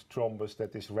subacute thrombus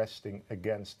that is resting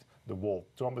against the wall.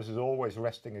 Thrombus is always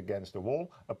resting against the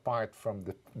wall, apart from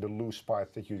the loose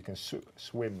parts that you can see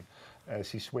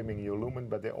swimming in your lumen,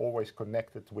 but they're always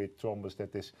connected with thrombus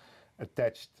that is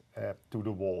attached to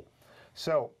the wall.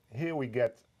 So here we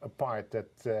get a part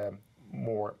that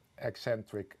more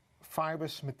eccentric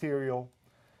fibrous material,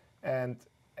 and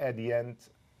at the end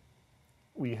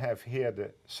we have here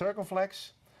the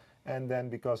circumflex, and then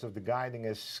because of the guiding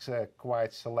is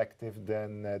quite selective,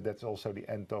 then that's also the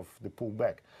end of the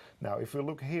pullback. Now if we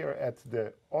look here at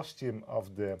the ostium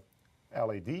of the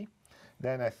LAD,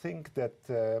 then I think that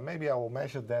maybe I will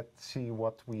measure that, see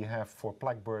what we have for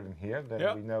plaque burden here,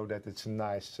 then we know that it's a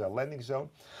nice landing zone.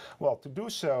 Well, to do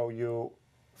so, you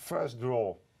first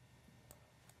you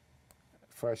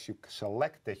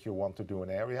select that you want to do an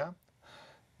area,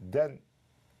 then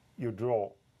you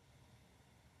draw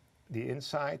the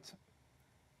inside.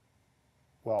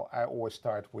 Well, I always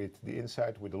start with the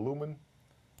inside with the lumen.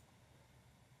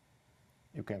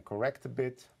 You can correct a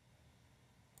bit.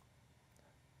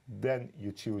 Then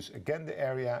you choose again the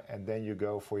area, and then you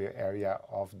go for your area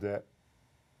of the,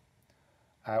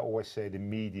 I always say, the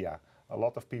media. A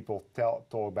lot of people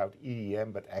talk about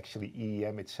EEM, but actually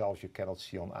EEM itself you cannot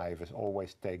see on IVUS.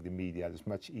 Always take the media. It's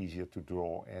much easier to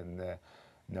draw, and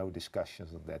no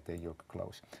discussions on that, then you're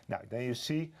close. Now, then you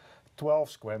see 12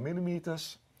 square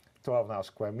millimeters, 12.5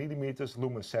 square millimeters,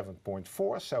 lumen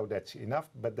 7.4, so that's enough.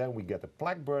 But then we get a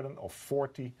plaque burden of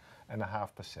 40.5%,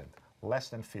 less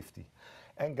than 50.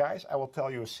 And guys, I will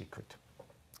tell you a secret.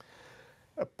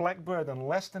 A plaque burden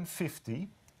less than 50,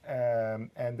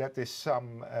 and that is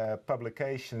some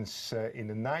publications in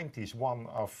the 90s, one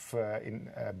of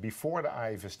before the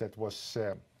IVUS that was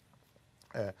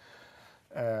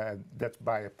that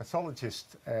by a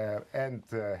pathologist and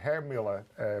Hermiller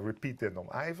repeated on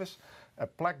IVUS. A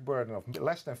plaque burden of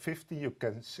less than 50, you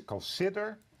can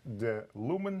consider the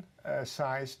lumen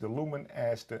size, the lumen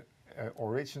as the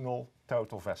original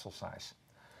total vessel size.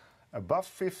 Above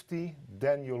 50,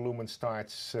 then your lumen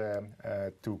starts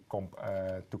to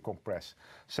compress.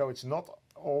 So it's not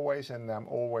always, and I'm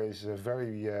always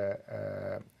very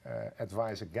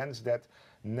advise against that,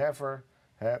 never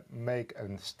make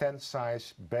a stent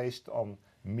size based on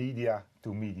media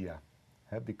to media,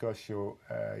 because you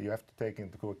have to take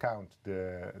into account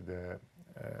the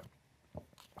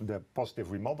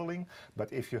positive remodeling.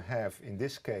 But if you have, in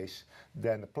this case,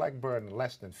 then a plaque burden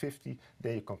less than 50,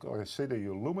 then you can consider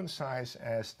your lumen size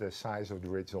as the size of the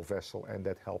original vessel, and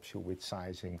that helps you with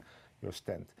sizing your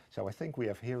stent. So I think we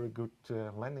have here a good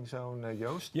landing zone,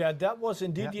 Joost. Yeah, that was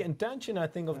indeed the intention, I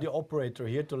think, of the operator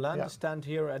here, to land the stent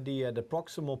here at the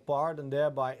proximal part, and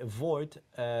thereby avoid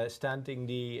stenting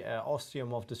the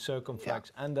ostium of the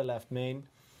circumflex and the left main.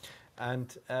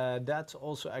 And that's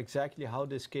also exactly how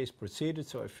this case proceeded.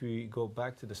 So if we go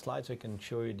back to the slides, I can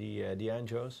show you the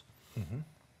angios.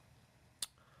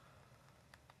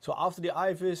 So after the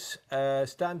IVUS,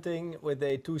 stenting with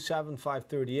a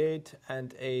 27538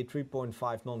 and a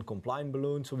 3.5 non-compliant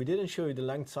balloon. So we didn't show you the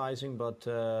length sizing, but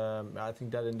I think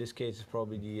that in this case is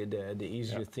probably the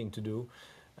easier thing to do.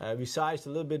 We sized a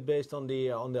little bit based on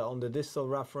the distal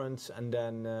reference, and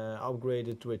then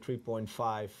upgraded to a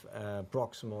 3.5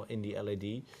 proximal in the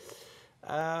LAD.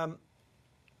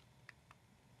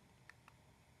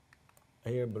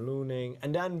 Here ballooning,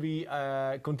 and then we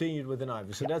continued with an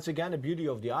IVUS. So that's again the beauty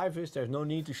of the IVUS. There's no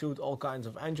need to shoot all kinds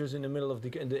of angios in the middle of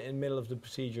the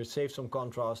procedure. Save some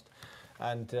contrast,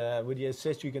 and with the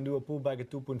ACIST you can do a pullback at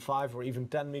 2.5 or even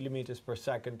 10 millimeters per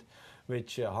second,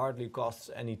 which hardly costs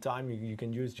any time. You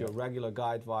can use your regular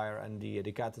guide wire, and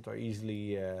the catheter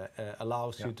easily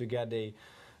allows you to get a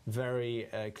very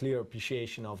clear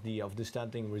appreciation of the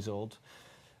stenting result.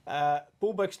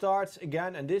 Pullback starts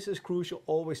again, and this is crucial.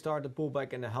 Always start the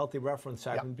pullback in a healthy reference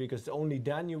segment, because only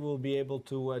then you will be able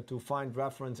to find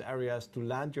reference areas to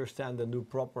land your stent and do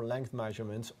proper length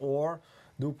measurements, or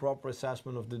do proper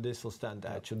assessment of the distal stent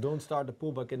edge. So don't start the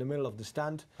pullback in the middle of the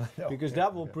stent, because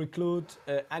that will preclude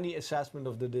any assessment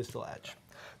of the distal edge.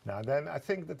 Now then, I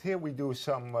think that here we do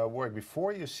some work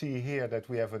before. You see here that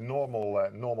we have a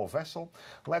normal vessel.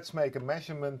 Let's make a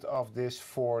measurement of this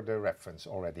for the reference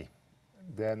already.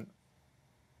 Then,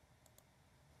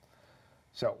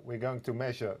 so we're going to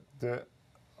measure the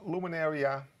lumen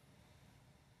area.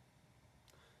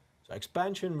 So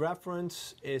expansion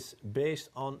reference is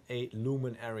based on a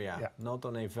lumen area, not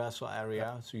on a vessel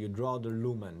area. So you draw the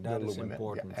lumen. That is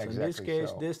important. So in this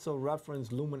case, distal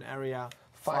reference lumen area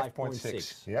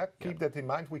 5.6. Yeah, keep that in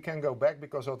mind. We can go back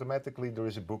because automatically there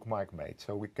is a bookmark made.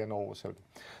 So we can also.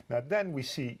 Now then we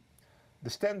see the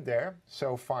stent there.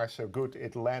 So far so good.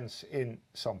 It lands in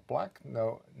some plaque.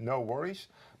 No worries.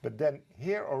 But then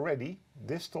here already,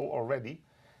 distal already,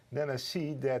 then I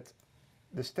see that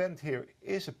the stent here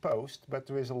is a post, but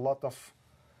there is a lot of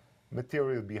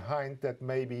material behind that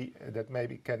maybe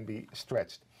can be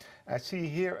stretched. I see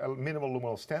here a minimal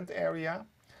luminal stent area,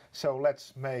 so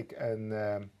let's make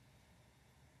a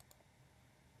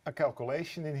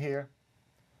calculation in here.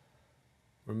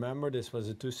 Remember, this was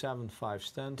a 275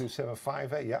 stent.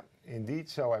 275, yeah, indeed.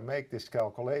 So I make this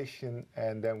calculation,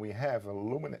 and then we have a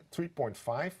luminate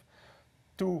 3.5,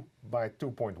 2 by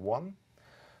 2.1.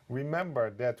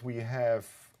 Remember that we have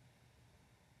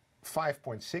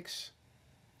 5.6,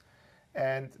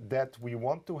 and that we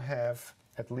want to have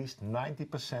at least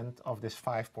 90% of this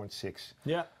 5.6.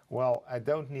 Yeah. Well, I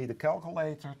don't need a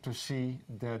calculator to see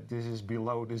that this is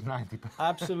below this 90%.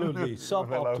 Absolutely,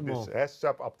 suboptimal.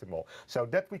 Suboptimal. So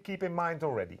that we keep in mind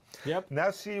already. Yep.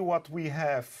 Now see what we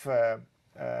have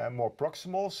more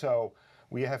proximal. So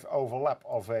we have overlap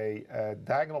of a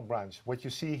diagonal branch. What you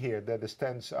see here, that the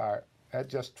stents are,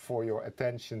 just for your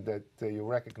attention that you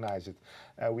recognize it,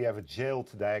 we have a jailed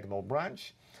diagonal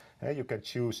branch. You can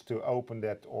choose to open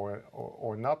that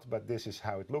or not, but this is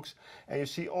how it looks. And you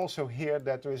see also here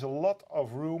that there is a lot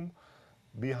of room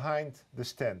behind the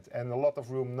stent, and a lot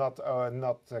of room not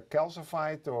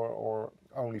calcified or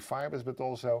only fibers, but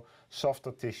also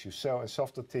softer tissue. So a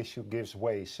softer tissue gives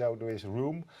way. So there is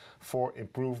room for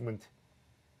improvement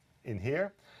in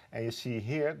here. And you see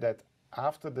here that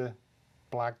after the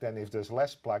plug, then if there's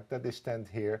less plug, that this stent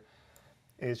here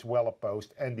is well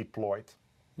opposed and deployed.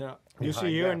 Yeah. You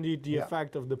see here indeed the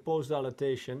effect of the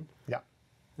post-dilatation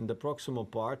in the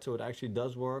proximal part, so it actually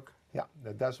does work. Yeah,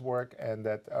 that does work, and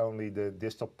that only the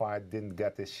distal part didn't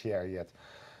get its share yet.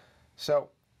 So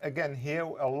again here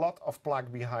a lot of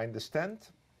plug behind the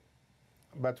stent,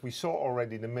 but we saw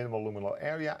already the minimal luminal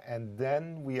area, and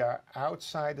then we are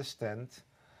outside the stent.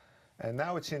 And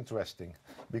now it's interesting,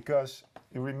 because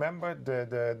you remember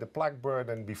the plug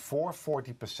burden before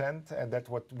 40%, and that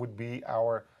would be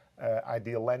our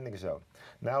ideal landing zone.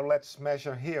 Now let's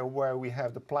measure here where we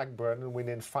have the plug burden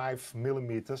within 5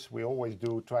 millimeters. We always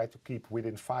try to keep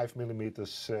within 5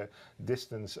 millimeters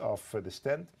distance of the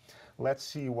stent. Let's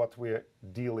see what we're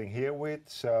dealing here with.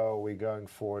 So we're going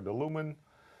for the lumen.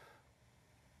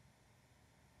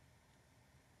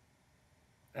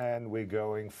 And we're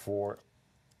going for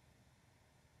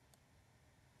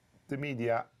the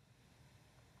media.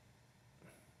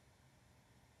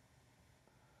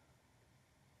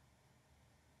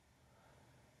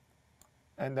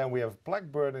 And then we have a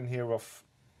plug burden here of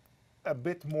a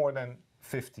bit more than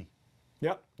 50.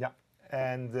 Yeah. Yeah.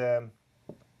 And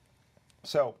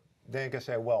so then you can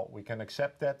say, well, we can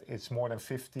accept that. It's more than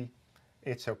 50.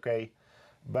 It's okay.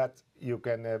 But you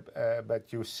can,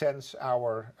 but you sense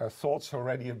our thoughts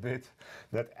already a bit,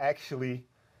 that actually,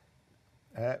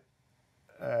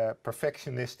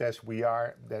 perfectionist as we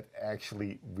are, that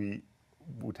actually we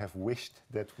would have wished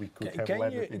that we could have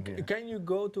landed in here. Can you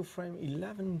go to frame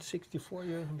 1164?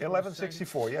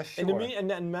 1164, yes, sure. And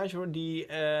then measure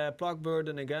the plug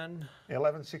burden again.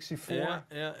 1164.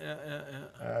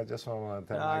 Yeah. Just one moment.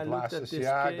 My glasses.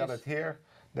 Yeah, I got it here.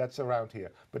 That's around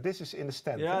here. But this is in the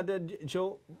stent. Yeah,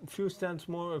 so few stents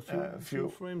more, a few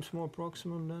frames more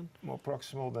proximal then. More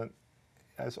proximal than.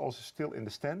 It's also still in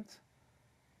the stent.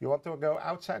 You want to go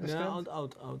outside the stent?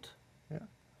 Out. Yeah.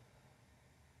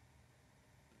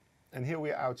 And here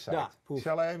we are outside. Yeah,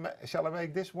 shall I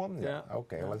make this one? Yeah.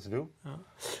 Okay, let's do. Yeah.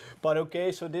 But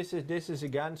okay, so this is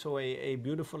again a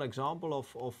beautiful example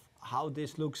of how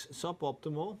this looks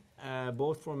suboptimal,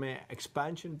 both from an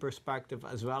expansion perspective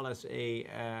as well as a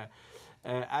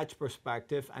edge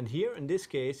perspective. And here in this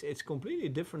case, it's completely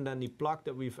different than the plug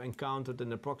that we've encountered in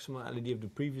the proximal LED of the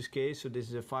previous case. So this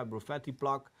is a fibrofatty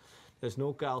plug. There's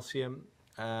no calcium.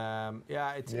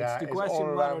 It's the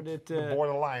question whether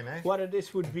borderline, whether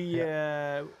this would be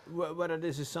whether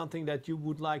this is something that you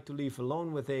would like to leave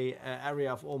alone with a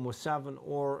area of almost 7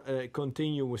 or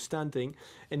continue with stenting.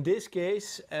 In this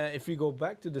case, if we go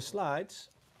back to the slides,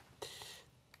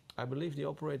 I believe the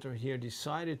operator here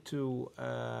decided to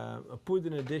put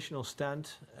an additional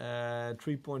stent,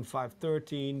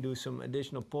 3.513, do some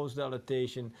additional post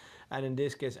dilatation, and in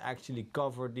this case actually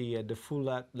cover the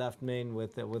full left main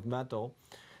with metal,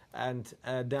 and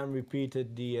then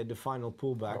repeated the final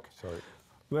pullback. Oh, sorry.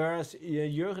 Whereas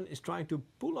Jurgen is trying to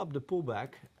pull up the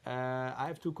pullback, I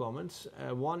have two comments.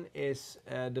 One is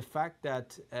the fact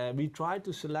that we try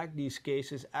to select these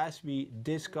cases as we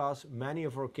discuss many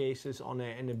of our cases on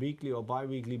a weekly or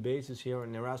bi-weekly basis here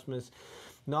in Erasmus,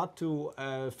 not to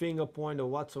finger point or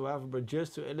whatsoever, but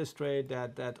just to illustrate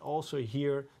that also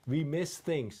here we miss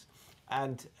things.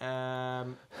 And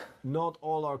not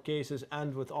all our cases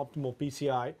end with optimal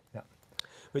PCI. Yeah.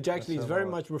 which actually is very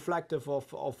much reflective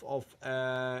of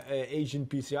Asian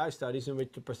PCI studies, in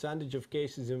which the percentage of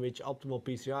cases in which optimal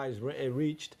PCI is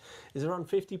reached is around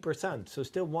 50%. So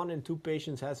still 1 in 2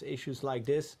 patients has issues like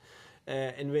this,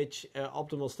 in which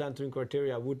optimal stenting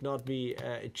criteria would not be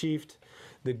achieved.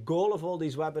 The goal of all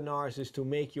these webinars is to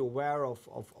make you aware of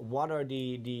what are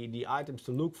the items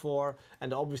to look for,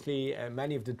 and obviously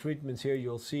many of the treatments here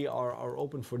you'll see are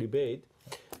open for debate.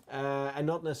 And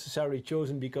not necessarily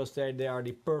chosen because they are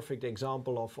the perfect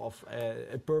example of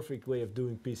a perfect way of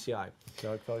doing PCI.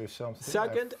 Shall I tell you something?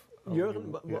 Second,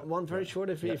 Jurgen, one very short,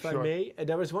 if I may.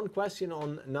 There was one question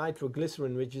on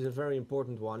nitroglycerin, which is a very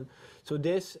important one. So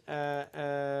this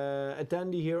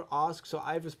attendee here asks, so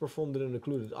IVUS performed in an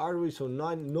occluded artery, so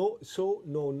no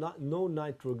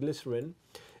nitroglycerin.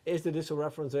 Is the distal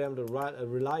reference diameter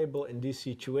reliable in these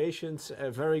situations? A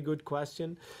very good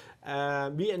question.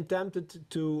 We attempted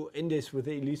to, at least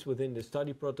within the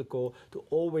study protocol, to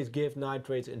always give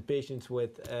nitrates in patients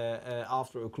with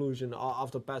after occlusion,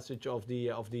 after passage of the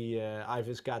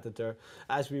IVUS catheter,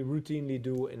 as we routinely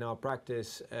do in our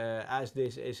practice, as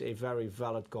this is a very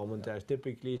valid comment. There's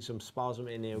typically some spasm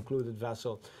in the occluded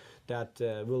vessel that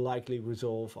will likely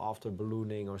resolve after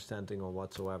ballooning or stenting or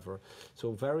whatsoever.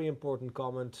 So very important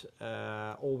comment,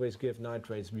 always give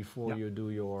nitrates before you do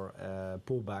your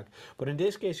pullback. But in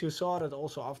this case you saw that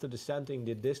also after the stenting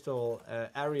the distal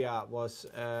area was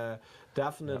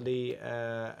definitely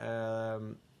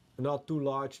not too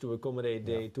large to accommodate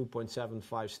the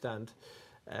 2.75 stent,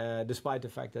 despite the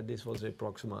fact that this was a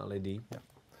proximal LAD.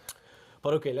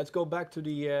 But okay, let's go back to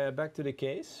the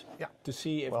case to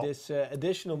see if this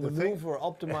additional maneuver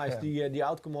optimized the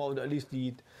outcome, or at least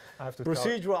the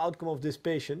procedural outcome of this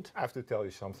patient. I have to tell you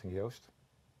something, Joost.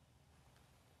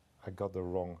 I got the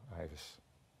wrong IVUS.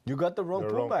 You got the wrong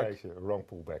pullback? Wrong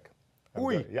pullback.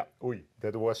 Oei.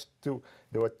 That was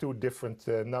there were 2 different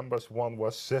numbers. One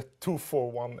was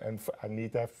 241 and I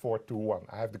need to have 421.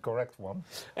 I have the correct one.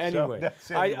 Anyway,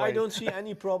 so I don't see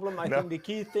any problem. I think the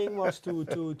key thing was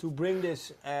to bring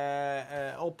this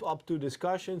up to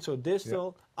discussion. So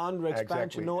distal under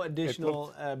expansion, no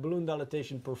additional balloon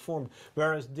dilatation performed.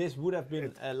 Whereas this would have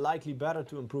been likely better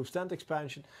to improve stent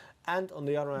expansion. And on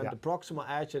the other hand, the proximal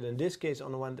edge, and in this case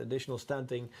underwent additional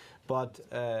stenting. But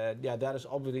that is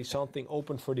obviously something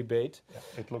open for debate.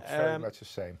 It looks very much the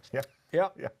same.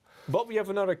 But we have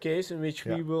another case in which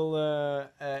we will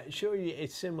show you a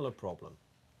similar problem.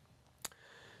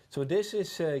 So this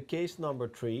is case number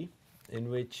 3, in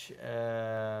which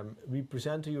we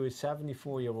present to you a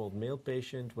 74-year-old male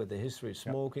patient with a history of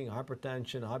smoking,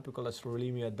 hypertension,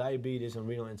 hypercholesterolemia, diabetes, and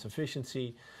renal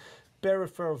insufficiency.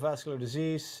 Peripheral vascular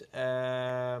disease,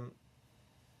 now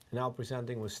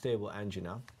presenting with stable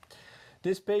angina.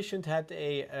 This patient had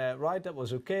a right that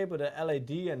was okay, but a LAD,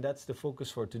 and that's the focus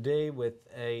for today, with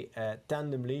a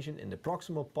tandem lesion in the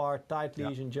proximal part, tight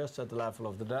lesion just at the level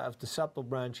of the septal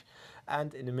branch,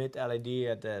 and in the mid LAD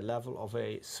at the level of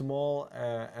a small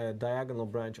diagonal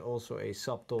branch, also a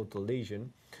subtotal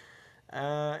lesion.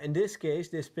 In this case,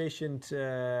 this patient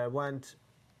went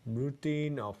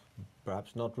routine, or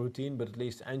perhaps not routine, but at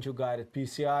least angio-guided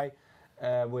PCI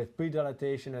with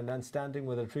pre-dilatation and then stenting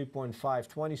with a 3.5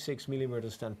 26 millimeter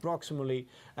stent proximally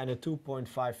and a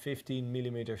 2.5 15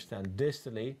 millimeter stent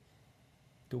distally.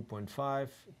 2.5,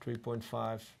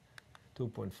 3.5,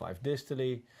 2.5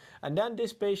 distally. And then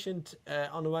this patient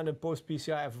underwent a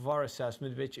post-PCI FFR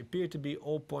assessment, which appeared to be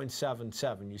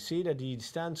 0.77. You see that the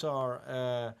stents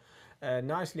are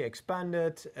nicely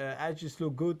expanded, edges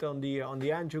look good on the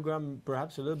angiogram,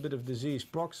 perhaps a little bit of disease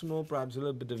proximal, perhaps a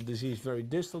little bit of disease very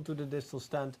distal to the distal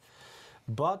stent.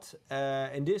 But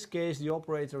in this case, the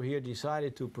operator here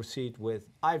decided to proceed with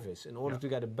IVUS in order to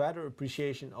get a better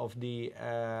appreciation of the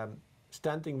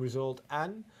stenting result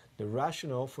and the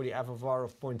rationale for the FFR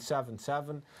of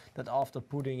 0.77, that after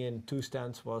putting in 2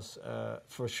 stents was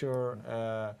for sure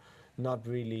not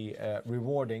really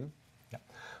rewarding.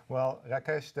 Well,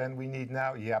 Rakesh, then we need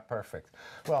now, perfect.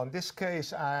 Well, in this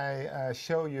case, I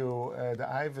show you the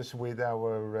IVUS with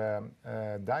our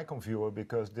DICOM viewer,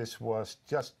 because this was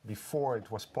just before it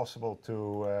was possible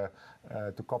to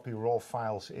copy raw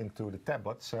files into the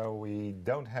tablet. So we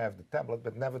don't have the tablet,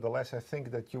 but nevertheless, I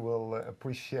think that you will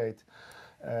appreciate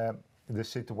the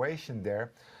situation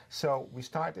there. So we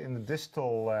start in the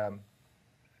distal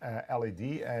LAD,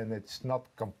 and it's not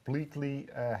completely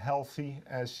healthy,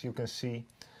 as you can see.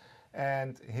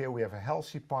 And here we have a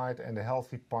healthy part, and the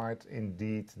healthy part,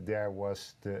 indeed, there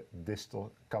was the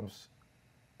distal, comes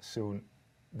soon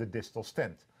the distal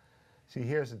stent. See,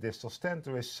 here's the distal stent.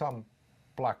 There is some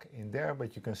plaque in there,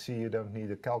 but you can see you don't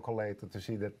need a calculator to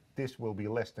see that this will be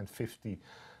less than 50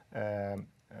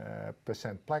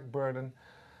 percent plaque burden.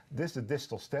 This is the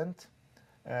distal stent.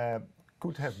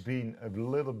 Could have been a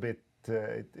little bit,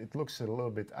 it looks a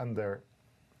little bit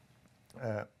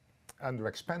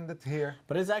underexpanded here.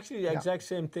 But it's actually the exact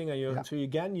same thing. So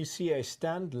again, you see a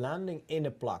stent landing in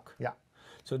a plaque. Yeah.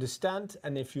 So the stent,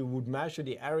 and if you would measure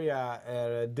the area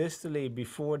distally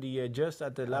before the, just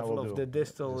at the level of the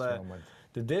distal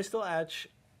edge.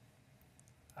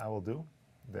 I will do.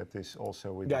 That is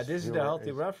also with this is the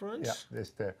healthy reference. Yeah,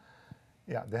 this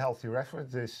the healthy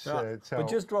reference is. So but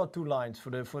just draw 2 lines for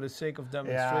the sake of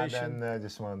demonstration. Yeah, then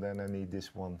this one. Then I need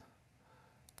this one.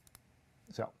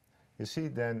 So you see,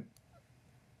 then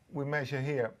we measure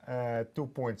here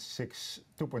 2.6,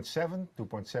 2.7,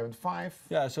 2.75.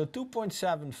 Yeah, so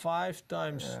 2.75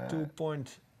 times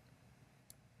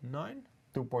 2.9.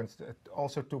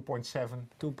 Also 2.7.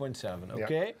 2.7,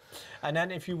 okay. Yeah. And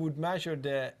then if you would measure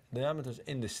the diameters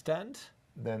in the stent.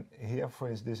 Then here, for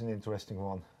instance, this is an interesting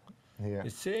one. Here. You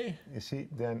see? You see,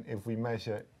 then if we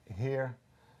measure here,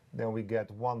 then we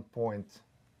get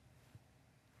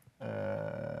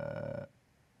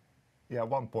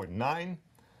 1.9.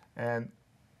 And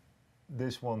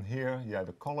this one here,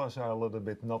 the colors are a little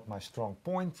bit not my strong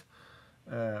point.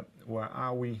 Where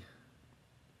are we?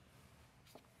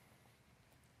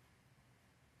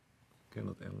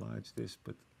 Cannot enlarge this,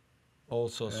 but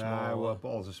also small.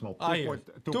 Also small.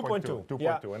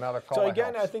 2.2. Another color. So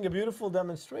again, helps. I think a beautiful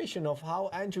demonstration of how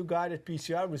angio-guided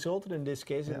PCI resulted in this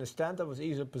case in a stent that was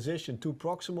either positioned too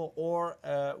proximal or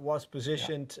was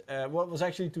positioned, was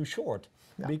actually too short,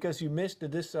 because you missed the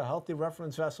distal healthy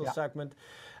reference vessel segment,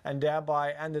 and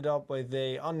thereby ended up with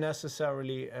a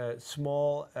unnecessarily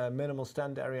small minimal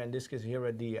stent area. In this case, here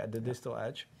at the distal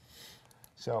edge.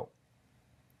 So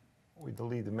we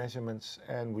delete the measurements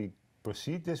and we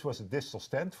proceed. This was a distal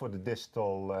stent for the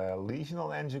distal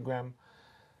lesional angiogram.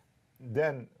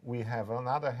 Then we have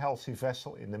another healthy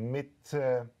vessel in the mid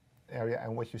area,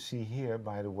 and what you see here,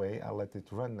 by the way, I'll let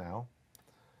it run now.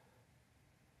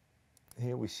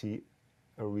 Here we see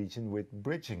a region with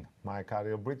bridging,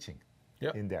 myocardial bridging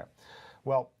in there.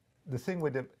 Well, the thing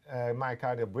with the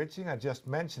myocardial bridging, I just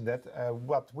mentioned that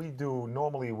what we do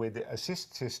normally with the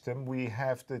ACIST system, we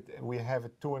have a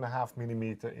 2.5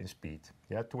 millimeter in speed,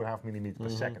 2.5 millimeter per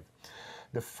second.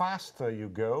 The faster you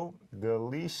go, the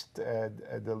least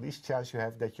chance you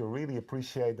have that you really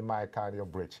appreciate the myocardial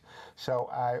bridge. So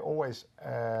I always,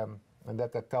 and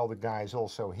that I tell the guys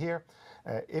also here,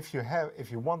 if you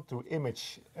want to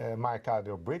image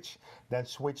myocardial bridge, then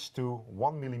switch to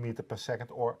 1 millimeter per second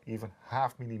or even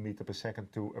 0.5 millimeter per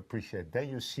second to appreciate. Then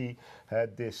you see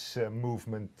this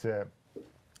movement.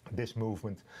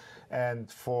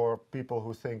 And for people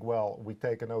who think, well, we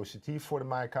take an OCT for the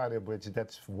myocardial bridge,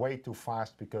 that's way too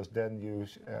fast, because then you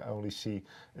only see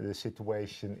the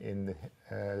situation in the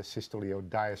systole or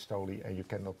diastole, and you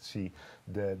cannot see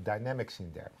the dynamics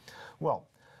in there. Well,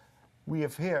 we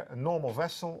have here a normal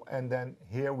vessel, and then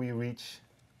here we reach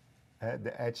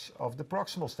the edge of the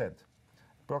proximal stent.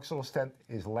 Proximal stent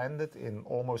is landed in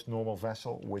almost normal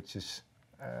vessel, which is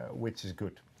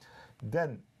good.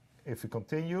 Then, if we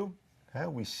continue,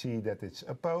 we see that it's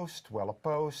opposed, well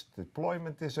opposed,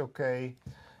 deployment is okay,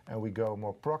 and we go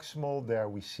more proximal. There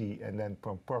we see, and then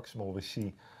from proximal we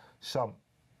see some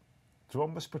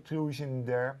thrombus protrusion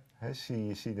there. You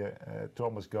see the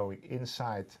thrombus going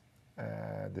inside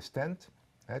the stent.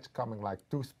 It's coming like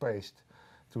toothpaste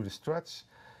through the struts.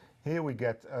 Here we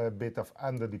get a bit of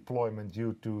underdeployment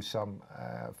due to some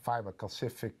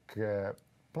fibrocalcific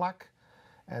plaque.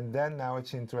 And then now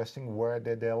it's interesting, where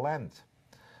did they land?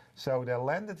 So they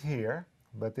landed here,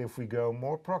 but if we go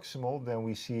more proximal, then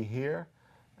we see here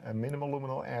a minimal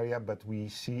luminal area, but we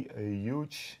see a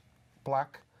huge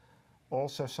plaque,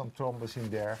 also some thrombus in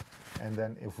there. And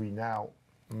then if we now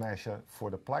measure for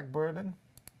the plaque burden,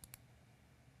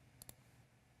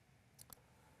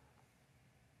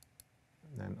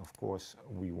 then of course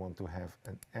we want to have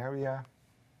an area.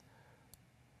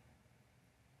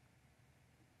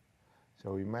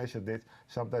 So we measured it.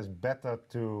 Sometimes better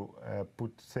to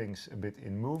put things a bit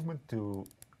in movement to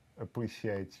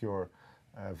appreciate your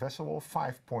vessel wall,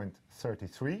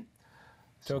 5.33.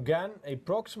 So again, a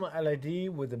proximal LAD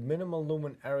with a minimal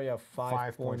lumen area of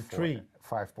 5.3.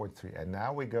 5.3. And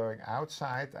now we're going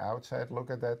outside, look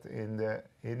at that in the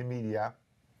media.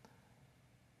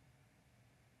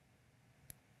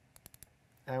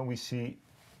 And we see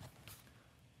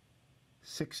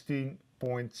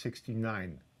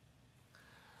 16.69.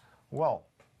 Well,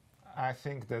 I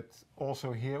think that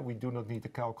also here we do not need a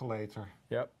calculator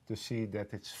to see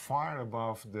that it's far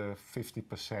above the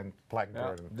 50% plaque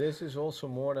burden. This is also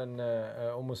more than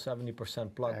almost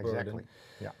 70% plaque burden.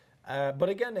 Yeah. But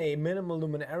again, a minimal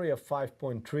lumen area of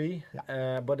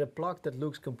 5.3, but a plaque that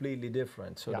looks completely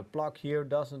different. So the plaque here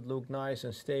doesn't look nice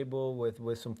and stable with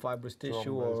some fibrous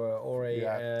tissue or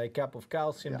a cap of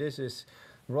calcium. This is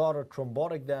rather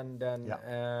thrombotic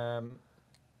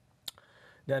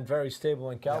than very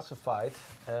stable and calcified.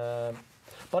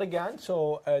 But again,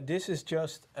 so this is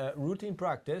just routine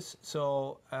practice.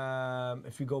 So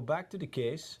if we go back to the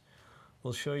case,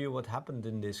 we'll show you what happened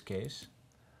in this case.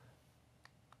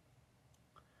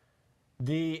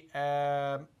 The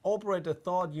operator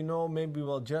thought, you know, maybe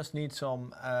we'll just need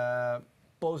some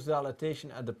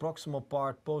post-dilatation at the proximal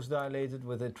part, post-dilated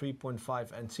with a 3.5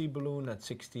 NC balloon at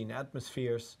 16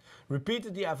 atmospheres.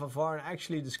 Repeated the FFR and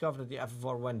actually discovered that the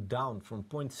FFR went down from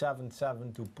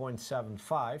 0.77 to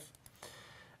 0.75.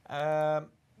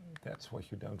 That's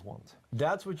what you don't want.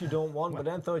 That's what you don't want, but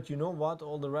then thought, you know what,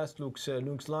 all the rest looks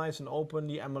nice and open.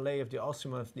 The MLA of the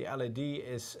ostium of the LAD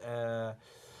is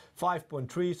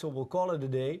 5.3, so we'll call it a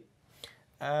day.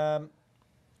 And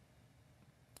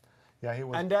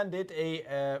then did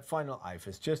a final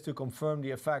IVUS just to confirm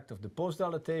the effect of the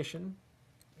post-dilatation.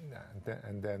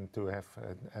 And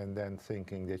then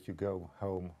thinking that you go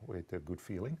home with a good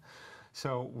feeling.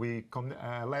 So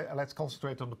let's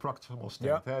concentrate on the proximal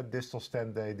stent. Distal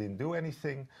stent, they didn't do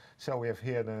anything. So we have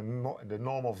here the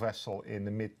normal vessel in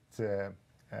the mid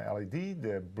LAD,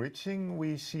 the bridging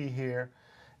we see here.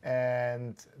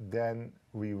 And then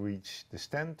we reach the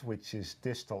stent, which is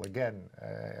distal again,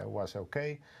 was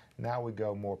okay. Now we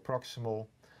go more proximal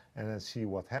and then see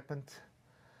what happened.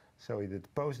 So we did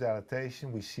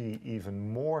post-dilatation. We see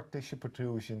even more tissue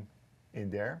protrusion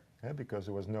in there because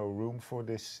there was no room for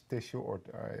this tissue, or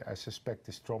I suspect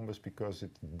this thrombus because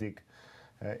it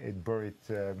buried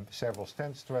several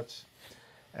stent struts.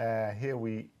 Here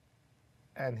we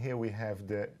have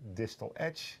the distal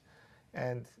edge,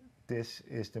 and this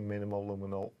is the minimal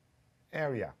luminal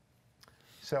area.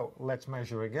 So let's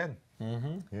measure again.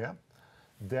 Yeah.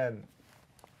 Then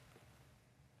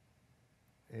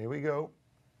here we go.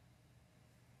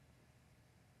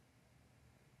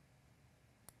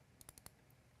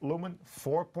 Lumen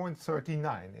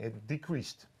 4.39. It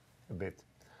decreased a bit.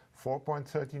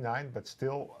 4.39, but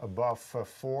still above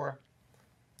 4.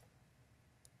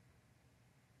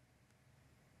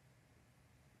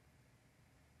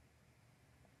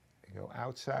 Go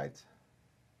outside.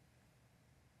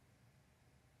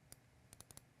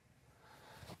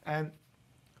 And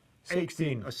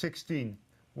 16 or 16.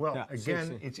 Well, again,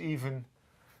 16. It's even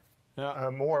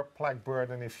more plaque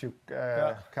burden if you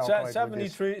calculate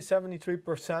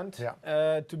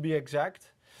 73% to be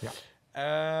exact.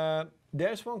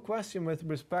 There's one question with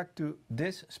respect to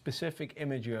this specific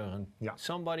image, Jurgen.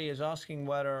 Somebody is asking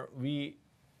whether we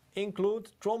include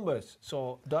thrombus.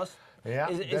 So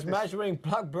is measuring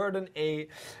plaque burden a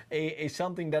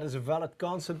something that is a valid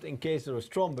concept in case there is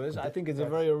thrombus? I think it's a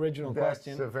very original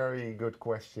question. That's a very good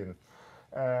question.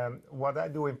 What I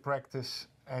do in practice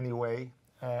anyway,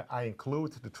 I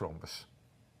include the thrombus.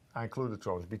 Because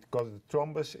the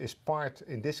thrombus is part,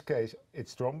 in this case,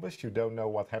 it's thrombus. You don't know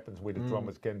what happens with the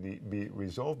thrombus, can be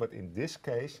resolved, but in this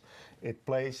case, it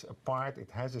plays a part, it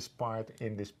has its part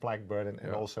in this plaque burden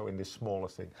and also in this smaller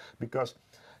thing. Because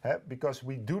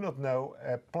we do not know,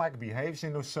 plaque behaves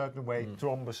in a certain way,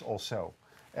 thrombus also.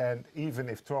 And even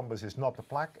if thrombus is not a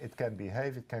plaque, it can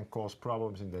behave, it can cause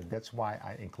problems in that. That's why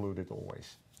I include it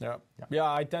always.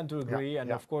 Yeah, I tend to agree.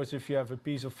 And of course, if you have a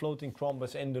piece of floating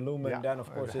thrombus in the lumen, then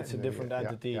of course it's a different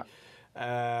entity.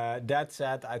 That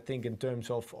said, I think in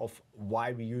terms of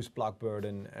why we use plaque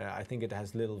burden, I think it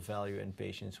has little value in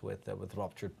patients with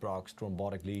ruptured plaques,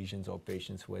 thrombotic lesions, or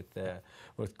patients with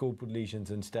Koput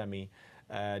lesions and STEMI.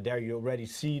 There you already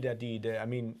see that I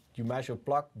mean, you measure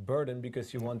plaque burden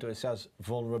because you want to assess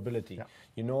vulnerability.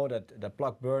 You know that the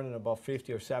plaque burden above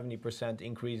 50 or 70%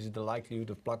 increases the likelihood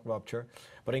of plaque rupture.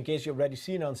 But in case you already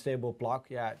see an unstable plaque,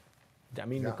 I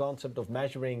mean, the concept of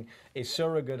measuring a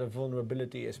surrogate of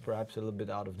vulnerability is perhaps a little bit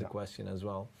out of the question as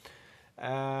well.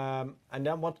 And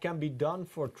then what can be done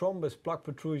for thrombus plaque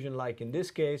protrusion, like in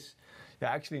this case?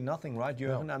 Actually nothing, right,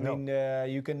 Jurgen? I mean,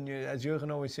 you can, as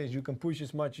Jurgen always says, you can push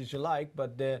as much as you like,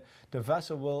 but the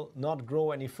vessel will not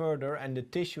grow any further, and the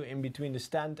tissue in between the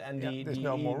stent and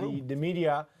the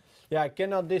media,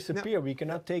 cannot disappear. We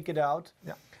cannot take it out.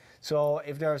 So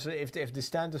if the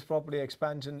stent is properly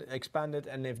expanded,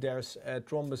 and if there's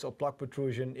thrombus or plaque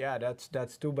protrusion,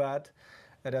 that's too bad.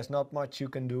 There's not much you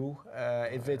can do.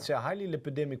 If it's a highly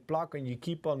lipidemic plaque and you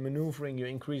keep on maneuvering, you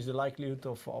increase the likelihood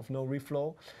of no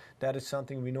reflow. That is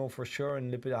something we know for sure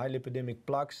in high lipidemic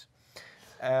plaques.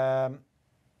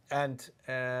 And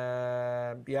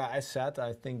yeah, as said,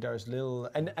 I think there's little,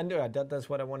 and that's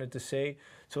what I wanted to say.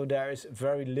 So there is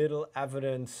very little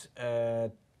evidence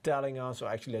telling us, or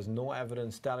actually there's no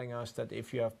evidence telling us that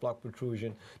if you have plaque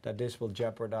protrusion, that this will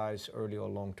jeopardize early or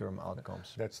long-term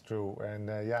outcomes. That's true. And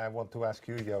yeah, I want to ask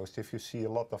you, Joost, if you see a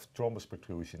lot of thrombus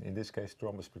protrusion, in this case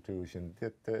thrombus protrusion,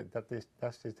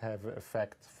 does it have an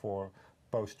effect for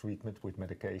post-treatment with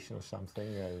medication or something?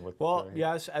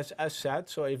 Yes, as said,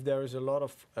 so if there is a lot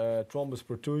of thrombus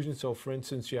protrusion, so for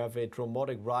instance you have a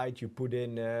thrombotic right, you put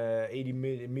in 80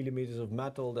 millimeters of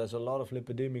metal, there's a lot of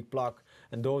lipidemic plaque,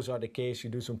 and those are the case, you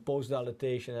do some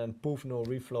post-dilatation and poof, no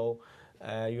reflow.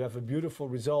 You have a beautiful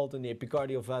result in the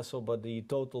epicardial vessel, but the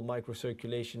total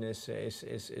microcirculation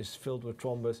is filled with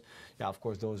thrombus. Yeah, of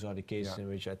course, those are the cases in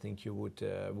which I think you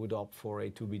would opt for a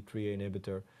 2B3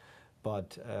 inhibitor.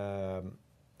 But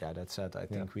yeah, that said, I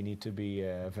think we need to be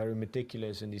very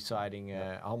meticulous in deciding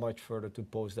how much further to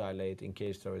post-dilate in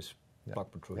case there is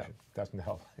plaque protrusion. Yeah, doesn't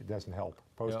help. It doesn't help.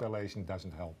 Post-dilation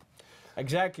doesn't help.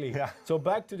 Exactly. Yeah. So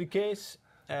back to the case.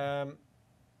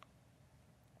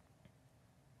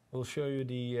 We'll show you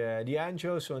the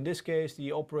angio. So in this case,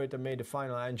 the operator made the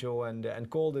final angio and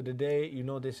called it a day. You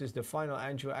know, this is the final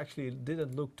angio. Actually, it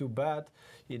didn't look too bad.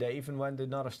 They even went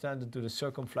another standard to the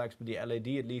circumflex, but the LAD,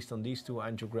 at least on these two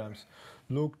angiograms,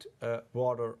 looked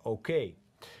rather okay.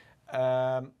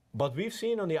 But we've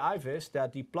seen on the IVUS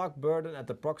that the plaque burden at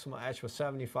the proximal edge was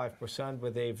 75%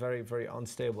 with a very, very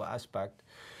unstable aspect.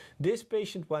 This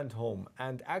patient went home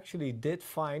and actually did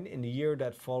fine in the year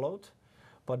that followed.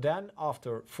 But then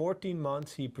after 14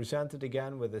 months, he presented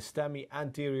again with a STEMI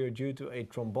anterior due to a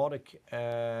thrombotic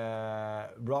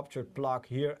ruptured plaque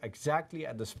here exactly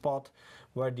at the spot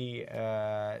where the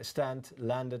stent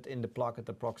landed in the plaque at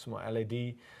the proximal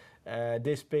LAD.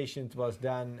 This patient was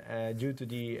then, due to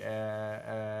the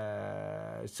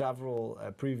several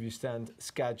previous stents,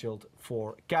 scheduled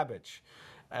for CABG.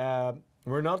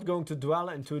 We're not going to dwell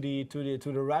into the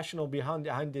rationale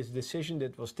behind this decision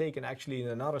that was taken actually in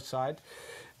another site,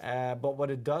 but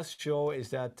what it does show is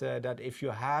that that if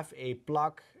you have a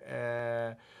plaque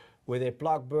with a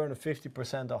plaque burn of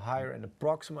 50% or higher in the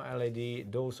proximal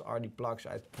LAD, those are the plaques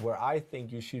where I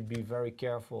think you should be very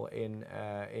careful in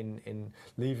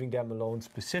leaving them alone,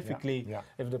 specifically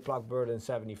if the plaque burden is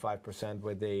 75%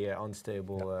 with a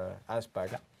unstable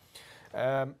aspect.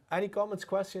 Any comments,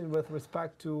 questions with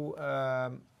respect to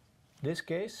this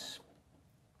case? I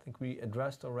think we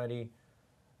addressed already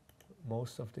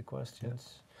most of the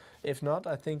questions. If not,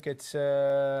 I think it's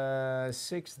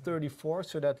 6:34,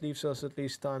 so that leaves us at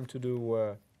least time to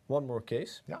do one more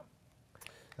case. Yeah,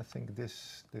 I think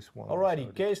this one.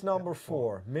 Alrighty, case number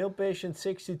 4. Male patient,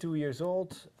 62 years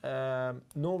old,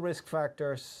 no risk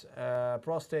factors,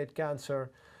 prostate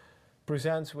cancer,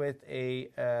 presents with a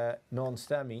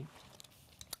non-STEMI.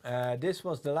 This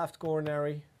was the left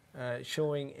coronary,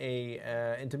 showing a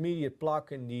intermediate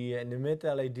plaque in the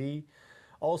mid-LAD.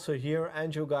 Also here,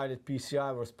 angio-guided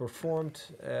PCI was performed.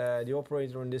 The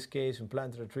operator in this case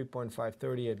implanted a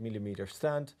 3.538 millimeter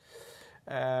stent.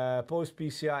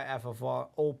 Post-PCI FFR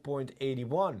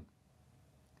 0.81,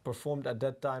 performed at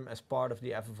that time as part of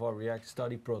the FFR React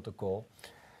study protocol.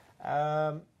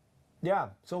 Yeah,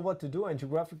 so what to do?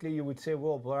 Angiographically, you would say,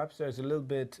 well, perhaps there's a little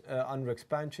bit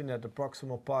underexpansion at the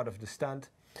proximal part of the stent.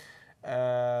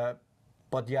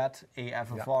 But yet, a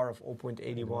FFR of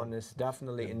 0.81 is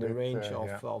definitely in the range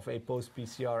of a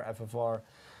post-PCR FFR,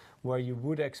 where you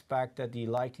would expect that the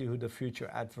likelihood of future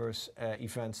adverse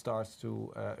events starts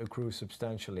to accrue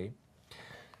substantially.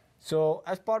 So,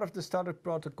 as part of the standard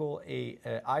protocol, a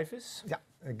IVUS. Yeah,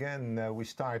 again, we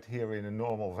start here in a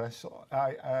normal vessel.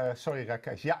 Sorry,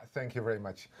 Rakesh. Yeah, thank you very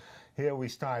much. Here we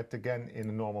start again in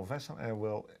a normal vessel, and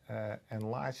we'll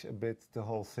enlarge a bit the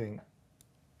whole thing.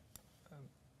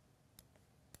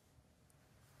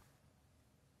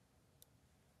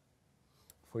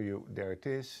 For you, there it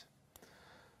is.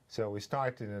 So we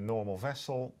start in a normal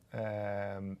vessel,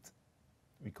 and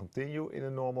we continue in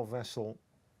a normal vessel,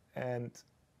 and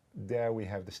there we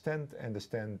have the stent, and the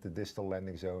stent, the distal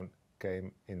landing zone,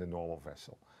 came in the normal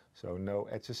vessel. So no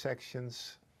edge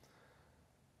sections.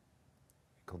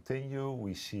 Continue,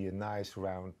 we see a nice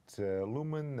round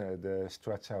lumen, the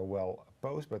struts are well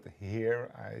opposed, but here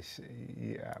I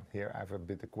see, here I have a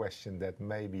bit of question that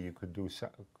maybe you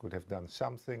could have done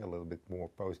something, a little bit more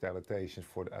post-dilatation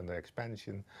for the under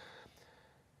expansion.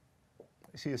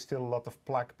 I see still a lot of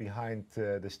plaque behind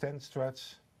the stent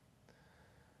struts,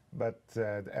 but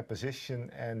the apposition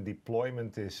and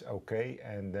deployment is okay,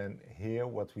 and then here,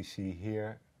 what we see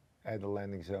here at the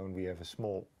landing zone, we have a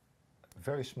small,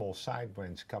 very small side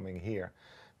branch coming here,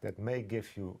 that may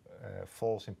give you a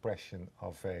false impression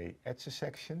of a edge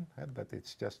section, but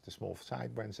it's just the small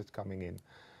side branch that's coming in.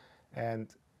 And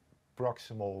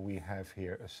proximal, we have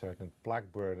here a certain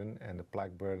plaque burden, and the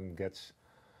plaque burden gets,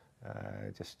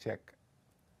 just check,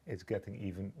 it's getting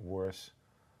even worse,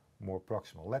 more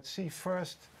proximal. Let's see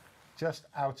first, just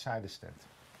outside the stent.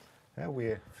 We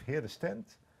have here the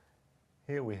stent,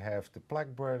 here we have the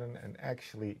plaque burden, and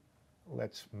actually,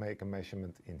 let's make a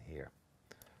measurement in here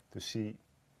to see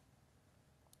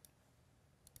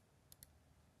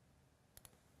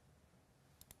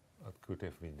what could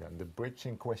have been done. The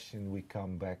bridging question, we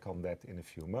come back on that in a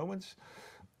few moments.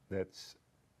 That's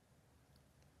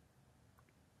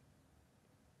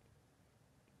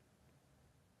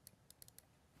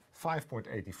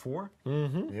 .84.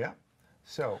 Yeah.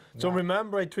 So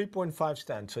remember a 3.5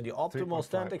 stent. So the optimal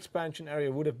stent expansion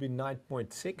area would have been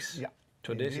 9.6. Yeah.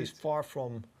 So indeed. this is far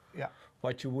from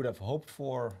what you would have hoped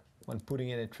for when putting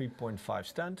in a 3.5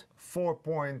 stent.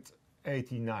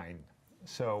 4.89.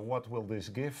 So what will this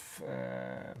give?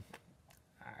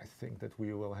 I think that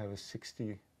we will have a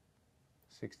 60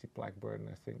 plaque burden,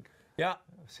 I think. Yeah.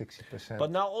 60%.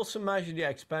 But now also measure the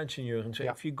expansion, Jurgen. So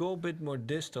if you go a bit more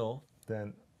distal,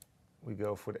 then we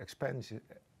go for the expansion.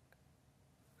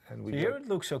 And we so here it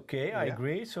looks okay, I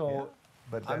agree. So,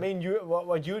 but I mean,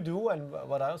 what you do, and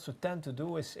what I also tend to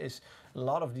do is a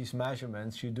lot of these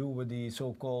measurements you do with the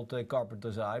so-called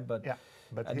carpenter's eye. But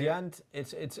at the end,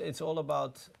 it's all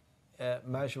about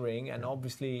measuring, and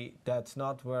obviously that's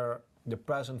not where the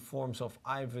present forms of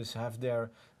IVUS have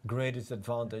their greatest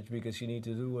advantage, because you need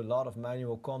to do a lot of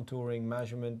manual contouring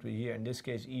measurement. We here in this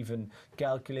case even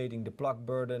calculating the plaque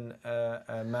burden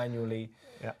manually.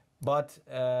 Yeah. But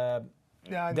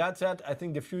that said, I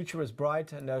think the future is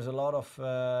bright, and there's a lot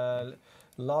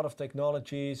of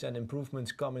technologies and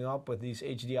improvements coming up with these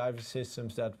HD IVUS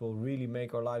systems that will really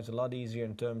make our lives a lot easier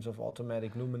in terms of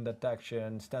automatic lumen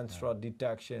detection, stent strut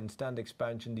detection, stent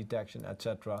expansion detection,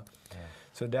 etc.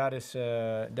 So that is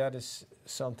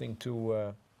something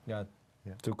to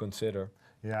to consider.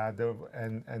 Yeah,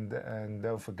 and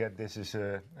don't forget, this is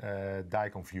a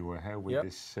DICOM viewer with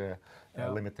this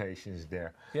limitations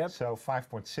there. Yep. So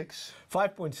 5.6.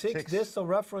 5.6. Distal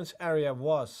reference area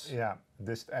was. Yeah.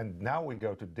 And now we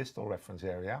go to distal reference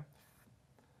area,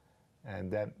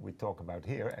 and then we talk about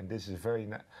here. And this is very.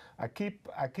 I keep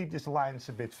these lines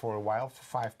a bit for a while for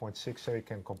 5.6, so you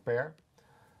can compare.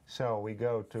 So we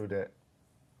go to the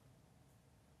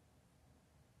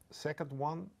second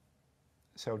one.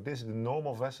 So this is the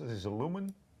normal vessel, this is a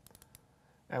lumen,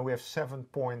 and we have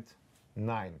 7.9.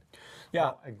 Yeah.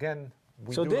 Well, again,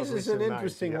 so this is an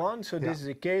interesting one. So this is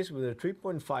a case with a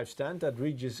 3.5 stent that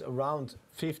reaches around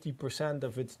 50%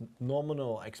 of its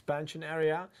nominal expansion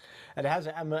area. It has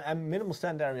a minimal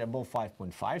stent area above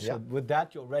 5.5. So with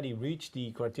that, you already reach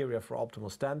the criteria for optimal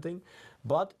stenting.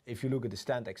 But if you look at the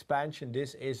stent expansion,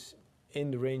 this is in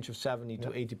the range of 70 to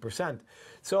 80%.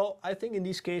 So I think in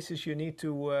these cases you need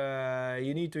to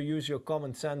use your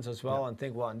common sense as well and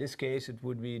think, well, in this case it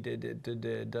would be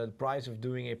the price of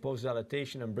doing a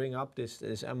post-dilatation and bring up this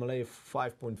MLA of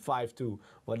 5.5 to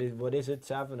what is it,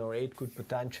 7 or 8 could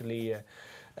potentially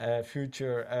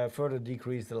further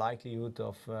decrease the likelihood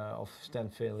of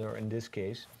stent failure in this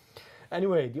case.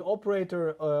 Anyway, the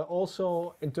operator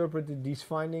also interpreted these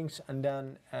findings and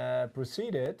then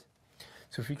proceeded.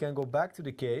 So if we can go back to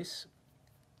the case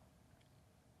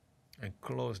and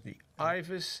close the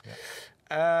IVUS,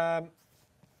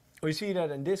 we see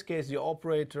that in this case the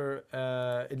operator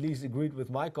at least agreed with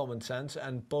my common sense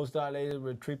and post-dilated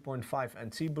with 3.5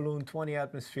 NC balloon, 20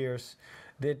 atmospheres,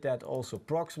 did that also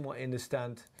proximal in the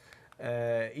stent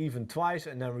even twice,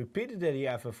 and then repeated the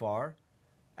FFR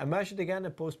and measured again a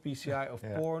post-PCI of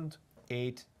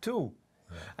 0.82.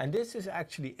 And this is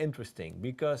actually interesting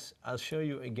because I'll show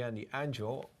you again the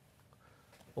angio,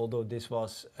 although this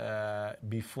was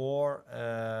before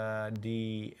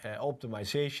the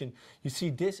optimization. You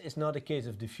see, this is not a case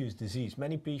of diffuse disease.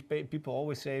 Many people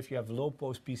always say if you have low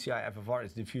post-PCI FFR,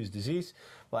 it's diffuse disease.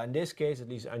 Well, in this case, at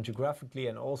least angiographically,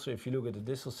 and also if you look at the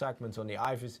distal segments on the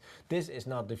IVUS, this is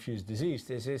not diffuse disease.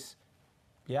 This is,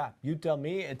 you tell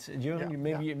me. It's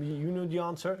maybe you know the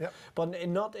answer, but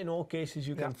not in all cases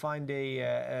you can find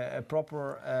a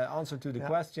proper answer to the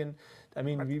question. I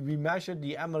mean, we measured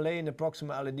the MLA in the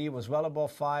proximal LED was well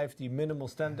above 5. The minimal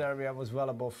stent area was well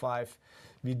above 5.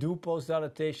 We do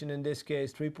post-dilatation in this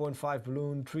case, 3.5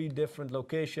 balloon, 3 different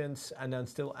locations, and then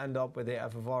still end up with a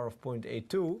FFR of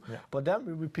 0.82. But then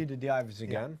we repeated the IVUS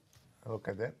again. Look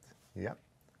at that. Yeah,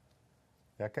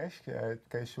 Kees,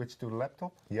 can you switch to the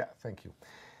laptop? Yeah, thank you.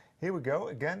 Here we go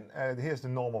again. Here's the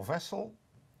normal vessel.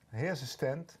 Here's a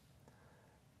stent.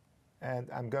 And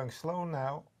I'm going slow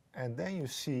now, and then you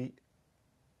see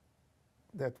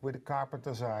that with the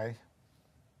carpenter's eye,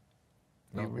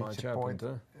 we Not reach much a point,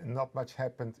 happened, not much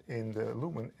happened in the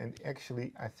lumen, and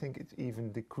actually I think it's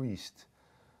even decreased.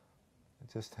 I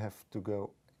just have to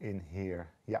go in here,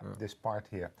 this part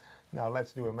here. Now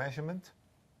let's do a measurement.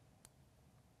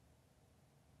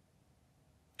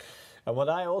 And what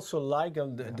I also like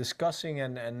on discussing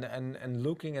and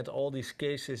looking at all these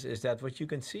cases is that what you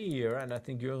can see here, and I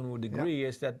think Jürgen would agree,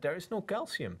 is that there is no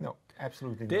calcium. No,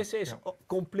 absolutely This not. is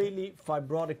completely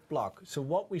fibrotic plaque. So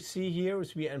what we see here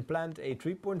is we implant a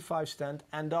 3.5 stent,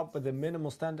 end up with a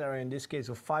minimal stent area, in this case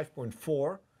of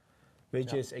 5.4,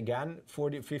 which is again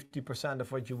 40–50%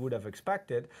 of what you would have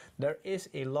expected. There is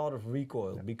a lot of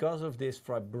recoil because of this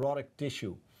fibrotic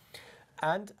tissue.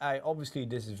 And obviously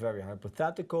this is very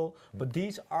hypothetical, but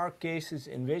these are cases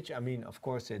in which, I mean, of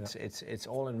course it's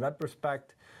all in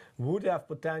retrospect, would have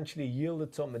potentially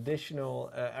yielded some additional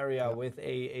area with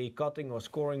a cutting or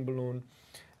scoring balloon.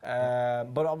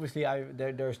 But obviously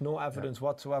there's no evidence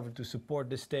whatsoever to support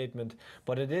this statement.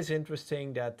 But it is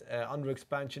interesting that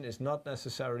under-expansion is not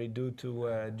necessarily due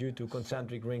to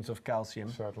concentric rings of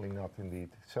calcium. Certainly not indeed.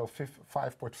 So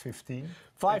 5.15?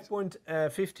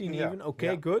 5.15 even,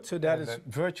 okay, good. So that is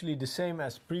virtually the same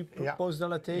as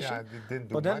post-dilatation. Yeah, it didn't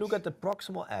do but then much. look at the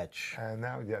proximal edge.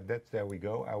 Now, there we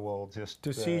go. I will just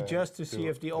to see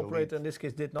if the operator in this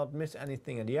case did not miss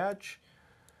anything at the edge.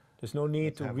 There's no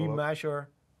need to remeasure.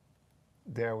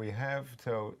 There we have,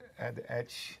 so at the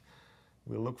edge,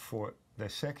 we look for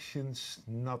dissections,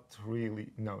 not really,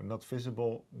 not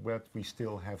visible, but we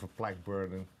still have a plaque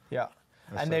burden. Yeah,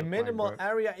 and a minimal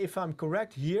area, if I'm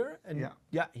correct, here, and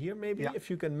here maybe, if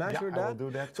you can measure that. I will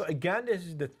do that. So again, this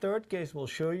is the third case we'll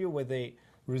show you with a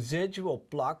residual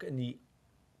plaque in the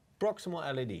proximal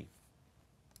LED.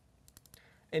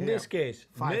 In this case,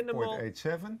 minimal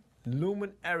 5.87.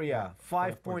 lumen area,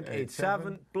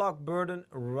 5.87, plaque burden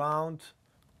around,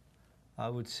 I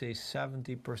would say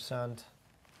 70%.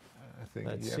 I think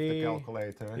you have the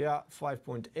calculator. Yeah,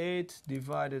 5.8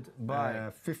 divided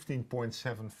by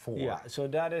 15.74. Yeah, so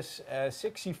that is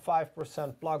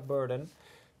 65% plaque burden.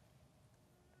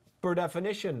 Per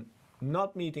definition,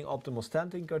 not meeting optimal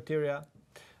stenting criteria,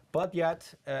 but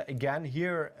yet, again,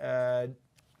 here,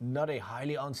 not a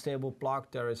highly unstable plaque.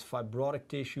 There is fibrotic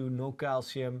tissue, no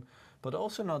calcium, but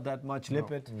also not that much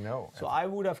lipid. No. So I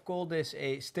would have called this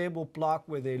a stable plaque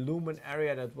with a lumen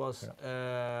area that was,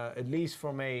 at least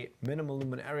from a minimal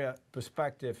lumen area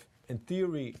perspective, in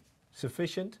theory,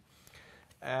 sufficient.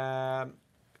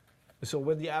 So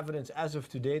with the evidence as of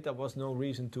today, there was no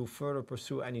reason to further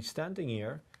pursue any stenting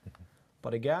here.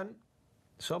 But again,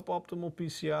 suboptimal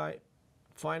PCI,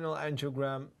 final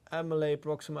angiogram, MLA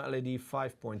proximal LED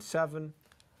 5.7.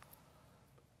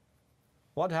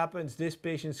 What happens? This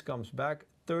patient comes back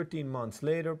 13 months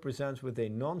later, presents with a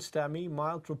non-STEMI,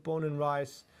 mild troponin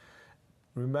rise.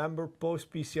 Remember,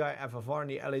 post-PCI FFR in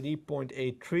the LED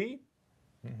 0.83.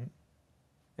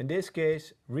 In this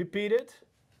case, repeated,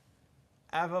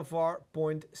 FFR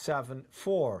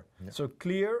 0.74. So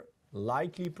clear,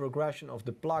 likely progression of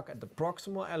the plaque at the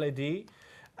proximal LED.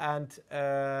 And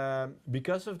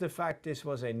because of the fact this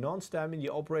was a non-STEMI, the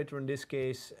operator in this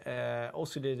case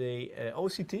also did a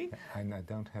OCT. And I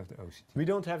don't have the OCT. We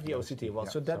don't have the OCT. Well,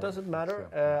 so that doesn't matter.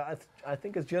 I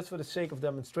think it's just for the sake of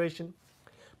demonstration.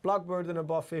 Plaque burden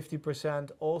above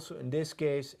 50%. Also in this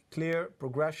case, clear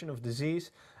progression of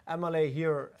disease. MLA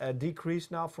here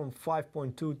decreased now from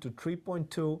 5.2 to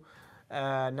 3.2.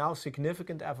 Now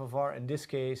significant FFR. In this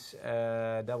case,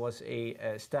 there was a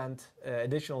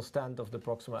additional stent of the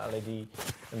proximal LED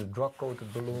and the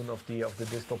drug-coated balloon of the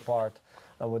distal part.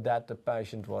 And with that, the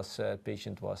patient was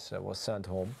sent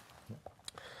home.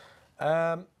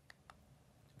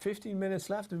 15 minutes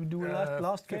left. Do we do a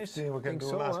last case? We can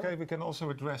do a last case. We can also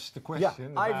address the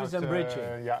question about IVUS and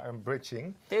bridging. And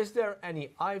bridging. Is there any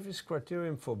IVUS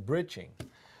criterion for bridging?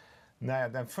 Now,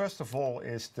 then first of all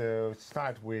is to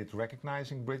start with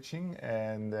recognizing bridging,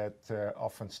 and that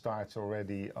often starts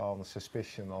already on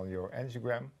suspicion on your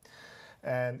angiogram.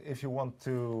 And if you want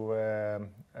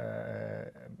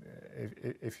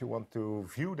to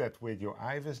view that with your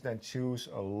IVUS, then choose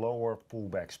a lower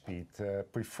pullback speed,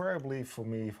 preferably for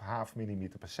me 0.5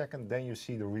 millimeter per second. Then you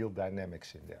see the real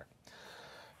dynamics in there.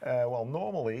 Well,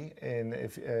 normally,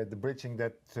 if the bridging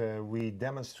that we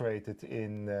demonstrated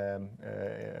in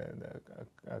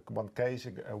one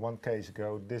case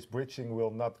ago, this bridging will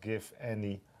not give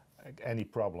any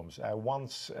problems.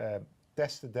 Once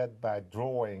tested that by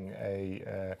drawing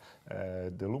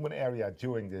the lumen area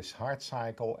during this heart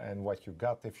cycle, and what you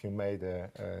got if you made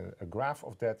a graph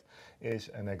of that is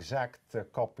an exact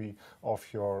copy of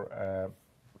your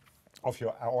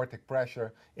aortic pressure,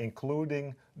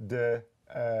 including the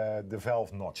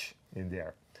valve notch in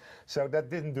there. So that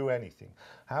didn't do anything.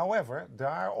 However,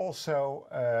 there are also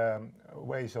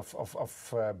ways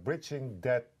of bridging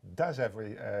that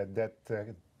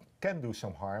can do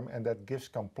some harm, and that gives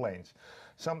complaints.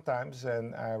 Sometimes,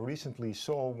 and I recently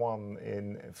saw one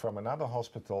from another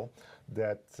hospital,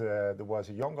 that there was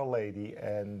a younger lady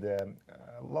and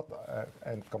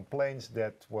and complaints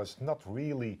that was not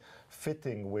really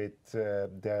fitting with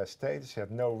their state. She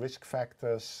had no risk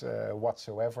factors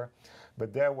whatsoever,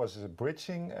 but there was a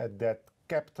bridging that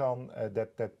kept on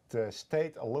that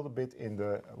stayed a little bit in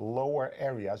the lower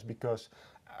areas, because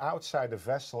outside the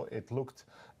vessel it looked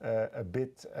a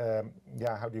bit,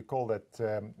 how do you call that?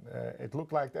 It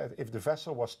looked like that if the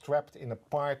vessel was trapped in a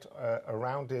part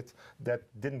around it that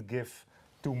didn't give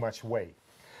too much weight.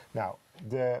 Now,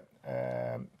 the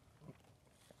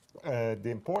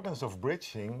importance of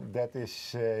bridging, that is,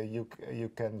 you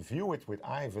can view it with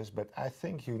IVUS, but I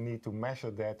think you need to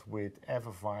measure that with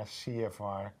FFR,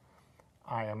 CFR,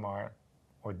 IMR,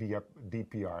 or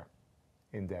DPR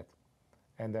in that.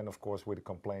 And then, of course, with the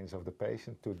complaints of the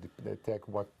patient to detect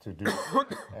what to do.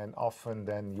 And often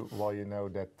then, you know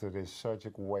that there is a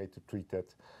surgical way to treat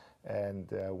that. And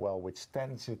well, with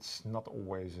stents, it's not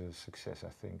always a success,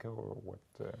 I think, or what?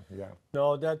 Yeah.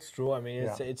 No, that's true. I mean,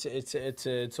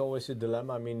 it's always a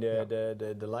dilemma. I mean,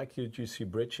 the likelihood you see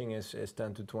bridging is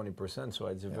 10 to 20%, so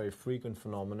it's a very frequent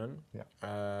phenomenon.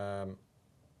 Yeah.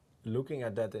 Looking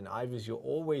at that in IVUS, you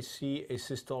always see a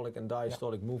systolic and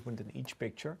diastolic movement in each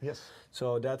picture. Yes.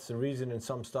 So that's the reason in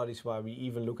some studies why we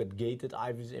even look at gated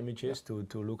IVUS images to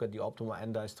look at the optimal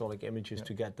end diastolic images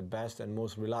to get the best and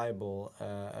most reliable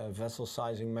vessel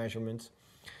sizing measurements.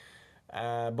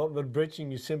 But with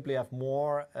bridging, you simply have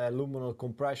more luminal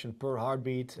compression per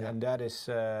heartbeat, and that is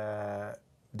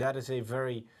a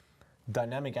very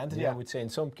dynamic entity, I would say. In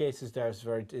some cases there's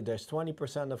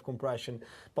 20% of compression,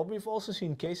 but we've also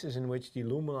seen cases in which the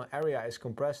luminal area is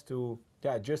compressed to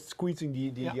just squeezing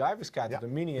the IVUS catheter,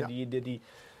 meaning at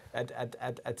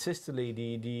systole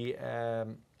the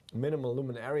minimal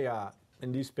luminal area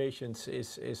in these patients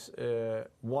is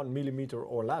 1 millimeter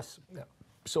or less. Yeah.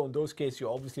 So in those cases you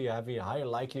obviously have a higher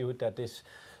likelihood that this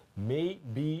may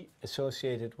be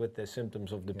associated with the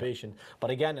symptoms of the patient. But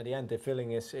again, at the end, the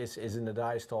filling is in the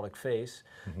diastolic phase.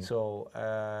 So,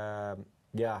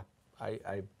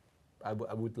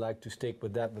 I would like to stick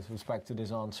with that with respect to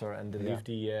this answer, and leave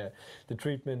the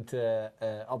treatment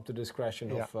up to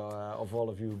discretion of all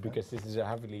of you, because this is a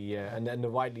heavily and a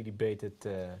widely debated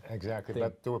exactly thing.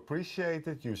 But to appreciate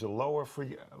it, use a lower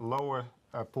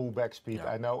pullback speed.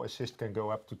 I know ACIST can go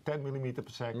up to 10 millimeter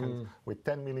per second. With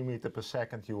 10 millimeter per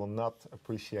second, you will not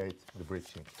appreciate the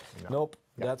bridging. Nope,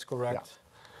 that's correct.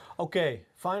 Okay,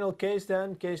 final case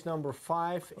then. Case number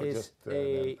 5 is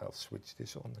I'll switch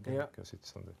this on again because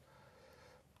it's on the.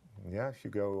 If you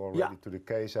go already to the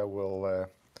case, I will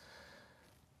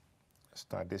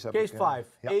start this up. Case 5,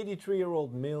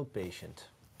 83-year-old male patient.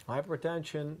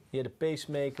 Hypertension, he had a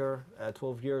pacemaker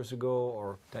 12 years ago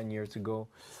or 10 years ago.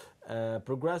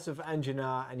 Progressive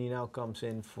angina, and he now comes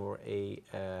in for a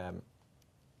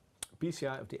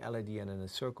PCI of the LAD and then a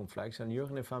circumflex. And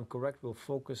Jurgen, if I'm correct, we'll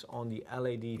focus on the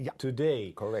LAD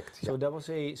today. Correct. So that was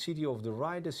a CT of the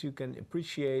right, as you can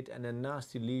appreciate, and a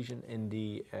nasty lesion in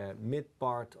the mid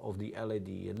part of the LAD.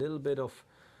 A little bit of,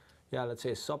 let's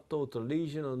say a subtotal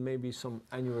lesion, or maybe some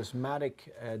aneurysmatic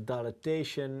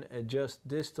dilatation just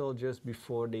distal, just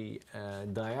before the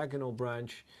diagonal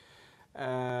branch.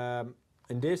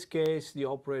 In this case, the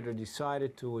operator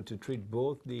decided to treat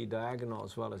both the diagonal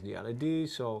as well as the LAD.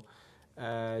 So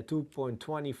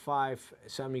 2.25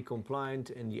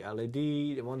 semi-compliant in the LAD,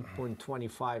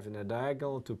 1.25 in the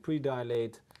diagonal to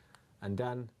pre-dilate, and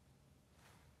then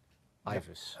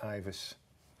IVUS. IVUS.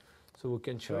 So we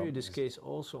can show you this case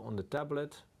also on the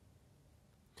tablet.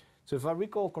 So if I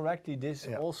recall correctly, this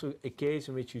is also a case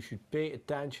in which you should pay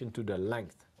attention to the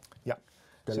length. Yeah.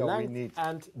 The length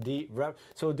and the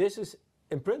so this is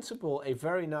in principle a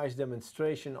very nice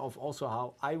demonstration of also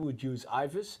how I would use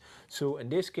IVUS. So in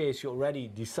this case, you already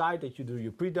decide that you do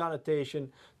your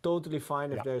pre-dilatation, totally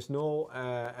fine. If there's no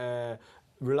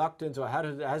reluctance or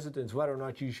hesitance whether or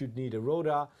not you should need a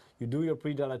RODA, you do your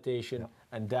pre-dilatation,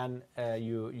 and then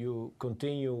you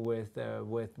continue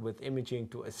with imaging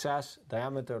to assess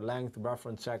diameter, length,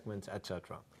 reference segments,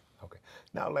 etc. Okay.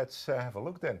 Now let's have a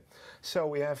look then. So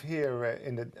we have here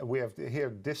here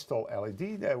distal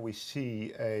LED. There we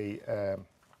see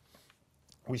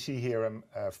here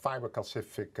a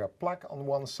fibrocalcific plaque on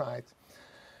one side.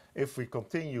 If we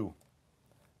continue,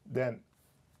 then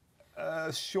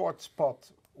a short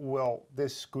spot. Well,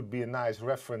 this could be a nice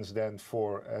reference then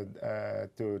for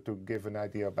to give an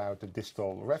idea about the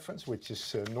distal reference, which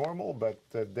is normal. But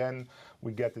then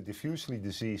we get the diffusely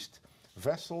diseased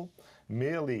vessel,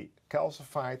 merely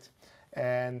calcified,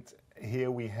 and here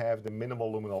we have the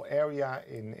minimal luminal area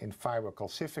in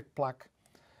fibrocalcific plaque,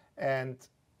 and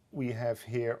we have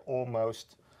here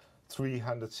almost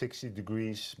 360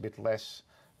 degrees, a bit less,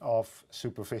 of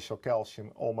superficial calcium,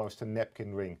 almost a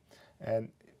napkin ring. And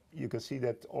you can see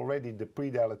that already the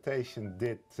pre-dilatation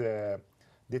did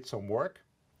some work.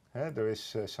 There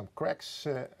is some crack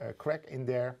in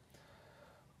there.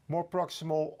 More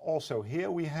proximal, also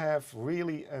here we have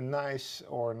really a nice,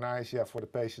 yeah, for the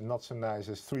patient not so nice,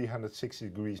 as 360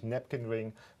 degrees napkin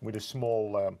ring with a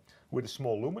small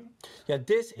lumen. Yeah,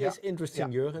 this is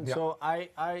interesting, Yeah. Jurgen. Yeah. So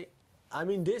I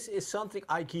mean, this is something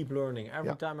I keep learning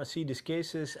every time I see these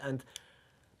cases. And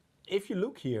if you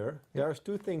look here, there's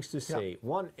two things to say.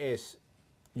 One is,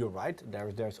 you're right,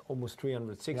 there's almost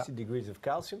 360 degrees of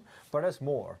calcium, but there's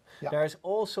more. There's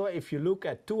also, if you look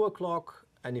at 2 o'clock,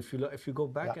 and if you go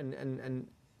back and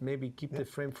maybe keep the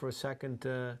frame for a second.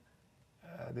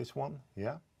 This one,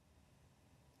 yeah.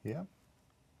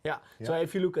 So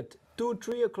if you look at 2,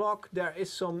 3 o'clock, there is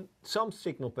some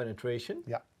signal penetration.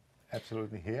 Yeah,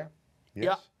 absolutely here. Yes.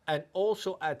 Yeah, and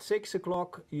also at 6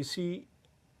 o'clock, you see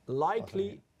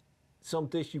likely some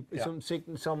tissue, some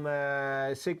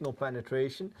signal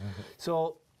penetration.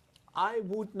 So I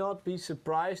would not be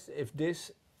surprised if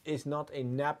this is not a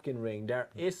napkin ring. There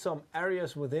is some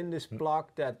areas within this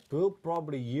plaque that will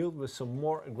probably yield with some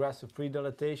more aggressive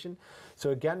pre-dilatation.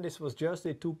 So again, this was just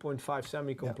a 2.5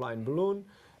 semi-compliant balloon.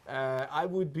 I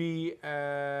would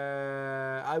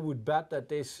bet that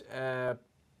this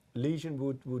lesion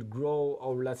would grow,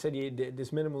 or let's say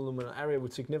this minimal luminal area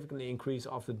would significantly increase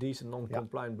after decent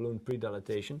non-compliant balloon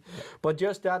pre-dilatation. But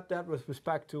just that with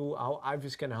respect to how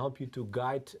IVUS can help you to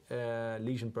guide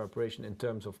lesion preparation in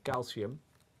terms of calcium.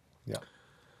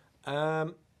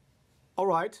 All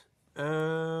right.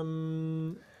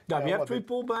 We have 3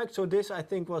 pullbacks, so this I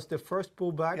think was the first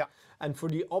pullback. And for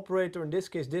the operator in this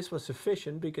case, this was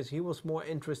sufficient because he was more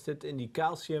interested in the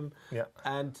calcium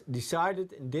and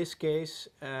decided in this case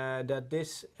that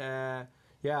this,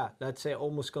 let's say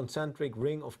almost concentric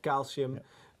ring of calcium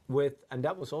with, and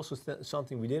that was also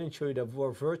something we didn't show you, there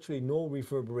were virtually no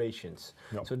reverberations.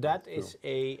 So that is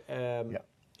a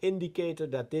indicator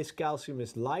that this calcium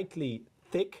is likely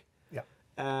thick.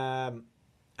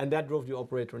 And that drove the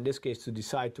operator in this case to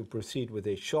decide to proceed with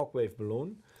a shockwave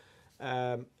balloon.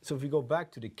 So if we go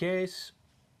back to the case,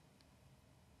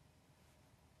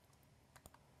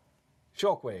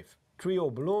 shockwave, trio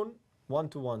balloon,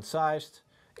 1-to-1 sized,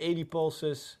 80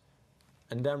 pulses,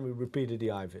 and then we repeated the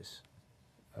IVUS.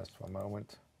 Just one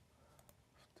moment.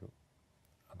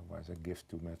 Otherwise I give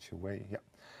too much away.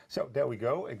 So there we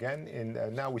go again.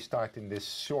 Now we start in this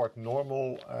short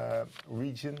normal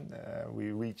region.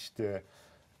 We reach the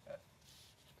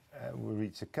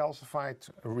calcified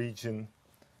region,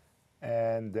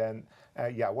 and then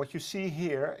what you see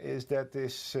here is that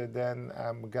this then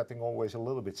I'm getting always a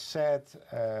little bit sad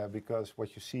because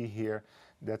what you see here,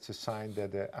 that's a sign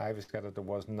that the IVUS catheter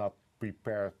was not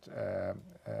prepared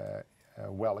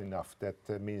well enough. That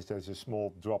means there's a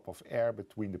small drop of air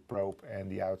between the probe and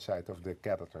the outside of the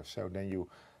catheter. So then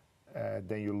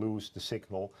you lose the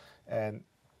signal, and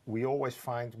we always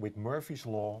find with Murphy's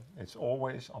law, it's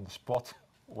always on the spot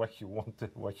what you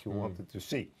wanted to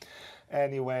see.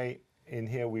 Anyway, in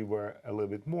here we were a little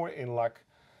bit more in luck.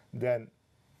 Then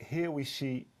here we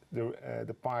see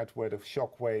the part where the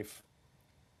shock wave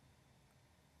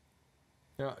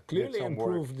clearly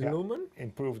improved the lumen.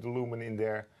 Improved the lumen in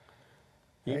there.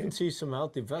 You can see some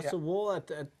healthy vessel wall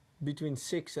at between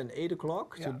 6 and 8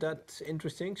 o'clock. So that's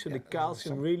interesting. So the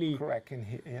calcium really crack in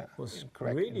here. Was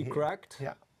really cracked.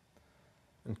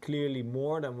 And clearly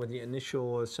more than with the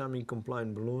initial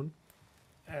semi-compliant balloon.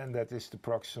 And that is the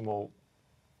proximal.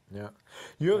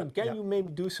 Jurgen, can you maybe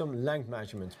do some length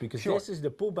measurements? Because this is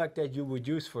the pullback that you would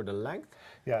use for the length.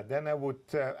 Then I would,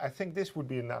 I think this would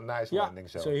be a nice landing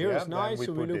zone. So here is nice,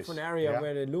 so we look for an area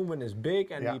where the lumen is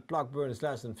big and the plaque burn is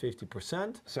less than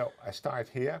 50%. So I start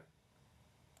here.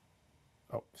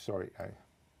 Oh, sorry,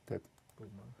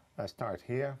 I start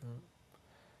here.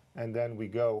 And then we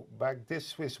go back.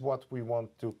 This is what we want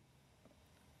to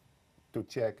to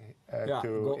check yeah, to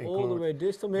go include. all the way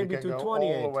distal, maybe can to go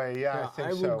 28. all the way, yeah, I think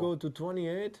I would so. go to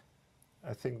 28.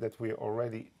 I think that we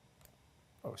already,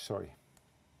 oh sorry,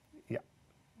 yeah,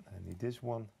 I need this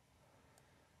one.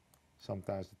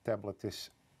 Sometimes the tablet is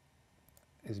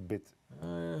a bit,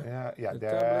 yeah, the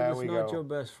there tablet we is go. not your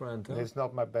best friend, huh? It's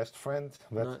not my best friend,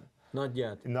 but not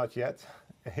yet. not yet.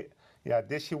 Yeah,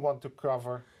 this you want to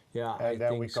cover, Yeah, and I then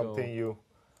think we continue.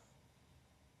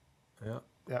 So. Yeah.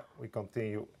 Yeah, we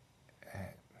continue.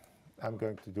 I'm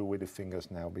going to do with the fingers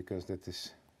now because that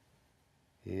is,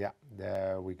 yeah,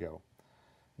 there we go.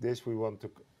 This we want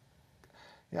to,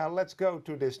 yeah, let's go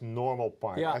to this normal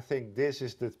part. Yeah. I think this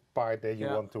is the part that you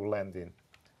Yeah. want to land in.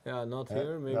 Yeah, not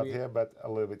here, maybe. Not here, but a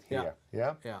little bit Yeah. here.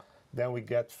 Yeah? Yeah. Then we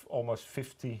get almost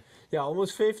 50. Yeah,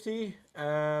 almost 50.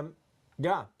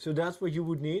 Yeah, so that's what you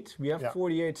would need. We have Yeah.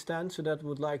 48 stands, so that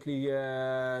would likely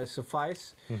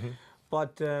suffice. Mm-hmm.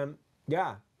 But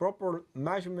yeah, proper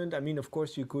measurement. I mean, of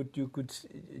course, you could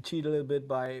cheat a little bit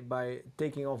by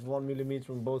taking off 1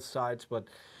 millimeter on both sides. But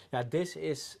yeah, this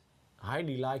is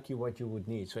highly likely what you would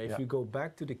need. So if Yeah. you go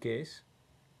back to the case,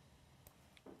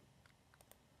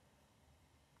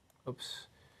 oops,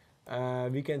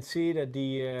 we can see that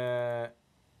the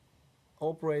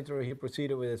operator here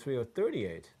proceeded with a trio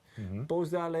 38. Mm-hmm.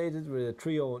 Post-dilated with a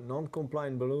trio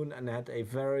non-compliant balloon and had a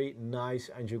very nice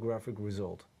angiographic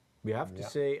result. We have to Yeah.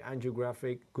 say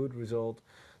angiographic, good result.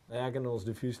 Diagonals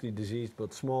diffusely diseased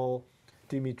but small.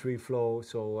 TIMI3 flow,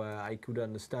 so I could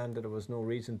understand that there was no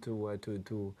reason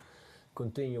to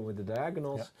continue with the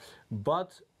diagonals. Yeah.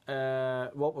 But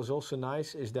what was also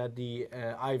nice is that the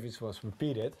IVUS was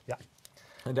repeated. Yeah.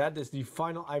 And that is the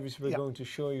final IVUS we're Yeah. going to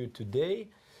show you today.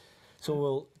 So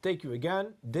we'll take you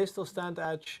again. Distal stand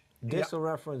edge. Distal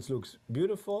reference looks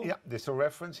beautiful. Yeah, this is a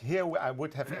reference. Here I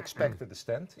would have expected the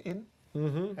stent in.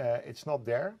 Mm-hmm. It's not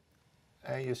there.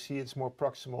 And you see it's more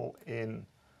proximal in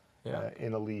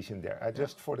a lesion there.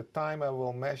 Just for the time, I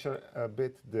will measure a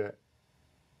bit the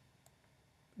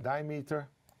diameter.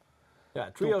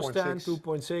 Yeah, trio stand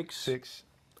 2.6. 2.6.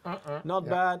 Yeah, Not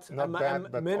bad. not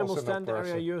bad, but minimal also stand not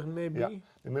area, person. Jurgen, maybe. Yeah,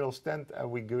 the middle stand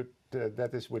we good.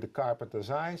 That is with the carpenter's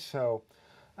eye. So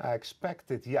I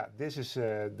expected. Yeah, this is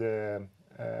the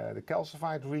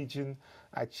calcified region.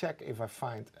 I check if I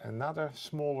find another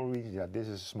smaller region. Yeah, this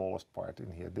is the smallest part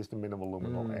in here. This is the minimal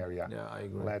luminal area. Yeah, I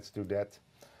agree. Let's do that.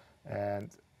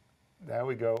 And there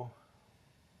we go.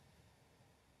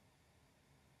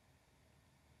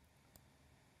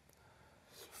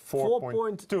 Four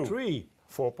point 3.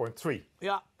 4.3.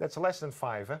 Yeah. That's less than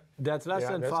 5, huh? That's less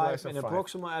than that's 5 less than in a 5.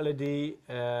 proximal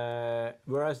LED,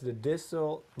 whereas the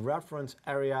distal reference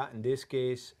area in this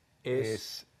case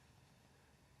is,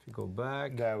 if you go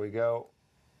back, There we go.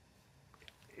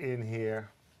 In here.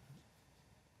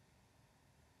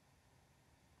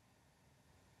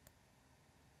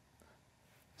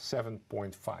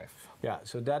 .5. yeah,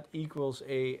 so that equals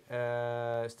a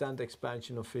stand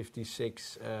expansion of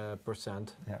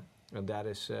 56%. Yeah. And that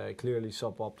is clearly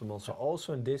suboptimal. So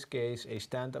also in this case, a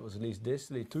stand that was at least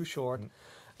distally too short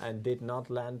and did not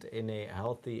land in a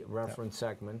healthy reference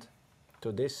segment.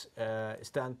 So this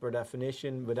stand per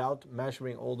definition, without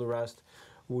measuring all the rest,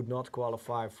 would not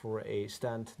qualify for a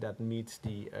stand that meets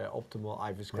the optimal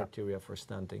IVUS criteria for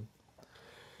stenting.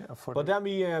 Yeah, But then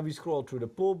we scroll through the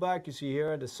pullback. You see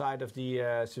here the side of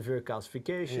the severe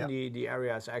calcification. Yeah. The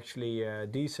area is actually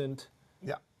decent.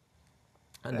 Yeah.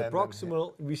 And the And then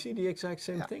proximal, we see the exact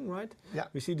same thing, right? Yeah.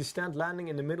 We see the stand landing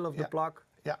in the middle of the plaque.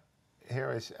 Yeah.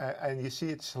 Here is, and you see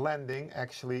it's landing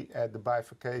actually at the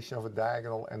bifurcation of a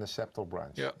diagonal and a septal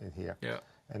branch in here. Yeah.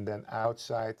 And then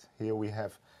outside here we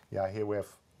have,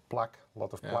 plaque, a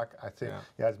lot of plaque. I think,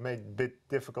 it's made a bit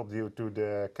difficult due to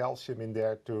the calcium in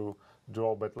there to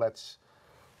draw, but let's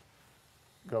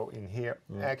go in here.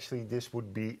 Actually, this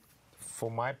would be,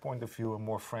 from my point of view, a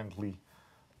more friendly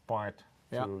part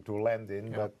to land in,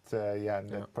 but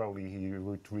probably he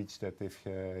would reach that if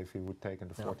he would take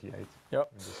the 48.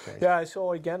 Yep. In this case. Yeah.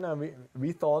 So again,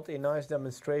 we thought a nice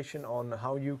demonstration on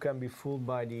how you can be fooled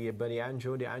by the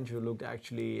angio. The angio looked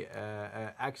actually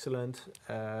excellent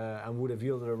and would have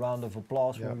yielded a round of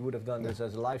applause when we would have done this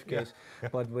as a live case.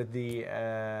 But with the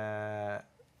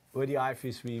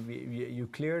IVUS, you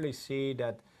clearly see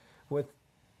that with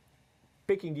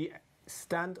picking the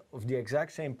stand of the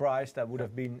exact same price that would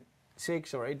have been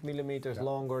 6 or 8 millimeters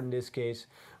longer in this case,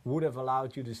 would have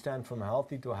allowed you to stand from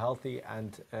healthy to healthy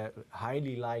and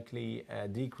highly likely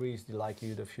decrease the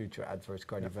likelihood of future adverse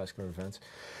cardiovascular events.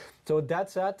 So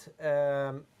that's it.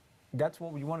 That's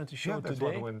what we wanted to show that's today.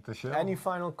 what I wanted to show. Any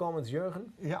final comments,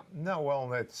 Jurgen? Yeah, no,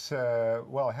 well, it's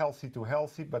healthy to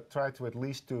healthy, but try to at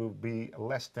least to be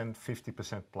less than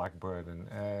 50% plaque burden.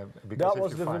 That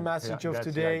was the message of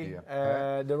today.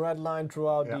 The the red line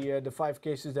throughout the 5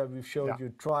 cases that we've showed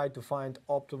you, try to find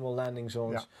optimal landing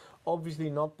zones. Yeah. Obviously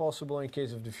not possible in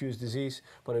case of diffuse disease,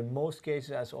 but in most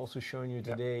cases, as also shown you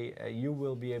today, you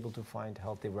will be able to find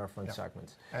healthy reference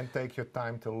segments. And take your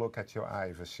time to look at your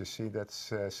IVUS. You see,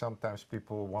 that's sometimes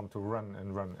people want to run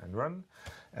and run and run.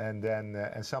 And then,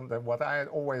 what I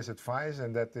always advise,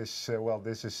 and that is,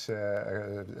 this is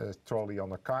a trolley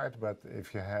on a cart, but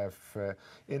if you have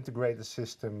integrated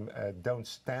system, don't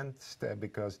stand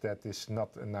because that is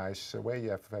not a nice way. You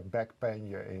have back pain,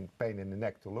 you're in pain in the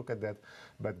neck to look at that,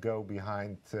 but go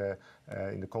behind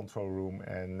in the control room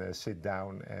and sit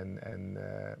down and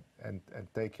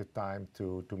take your time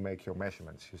to make your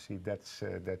measurements. You see, that's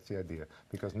the idea,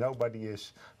 because nobody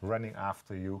is running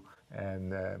after you,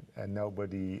 and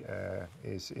nobody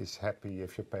is happy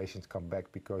if your patients come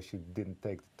back because you didn't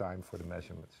take the time for the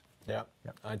measurements. Yeah,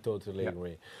 I totally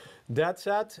agree. That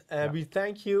said, we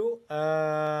thank you.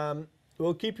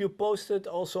 We'll keep you posted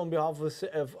also on behalf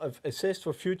of ACIST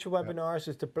for future webinars.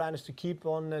 The plan is to keep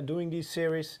on doing these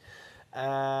series.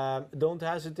 Don't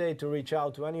hesitate to reach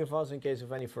out to any of us in case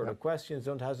of any further questions.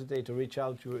 Don't hesitate to reach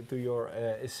out to your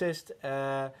ACIST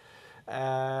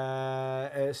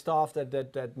staff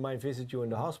that might visit you in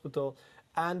the hospital.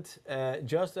 And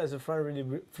just as a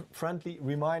friendly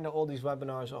reminder, all these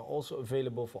webinars are also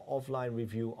available for offline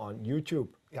review on YouTube.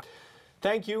 Yeah.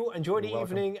 Thank you, enjoy the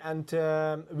evening, and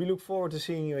we look forward to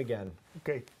seeing you again.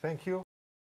 Okay, thank you.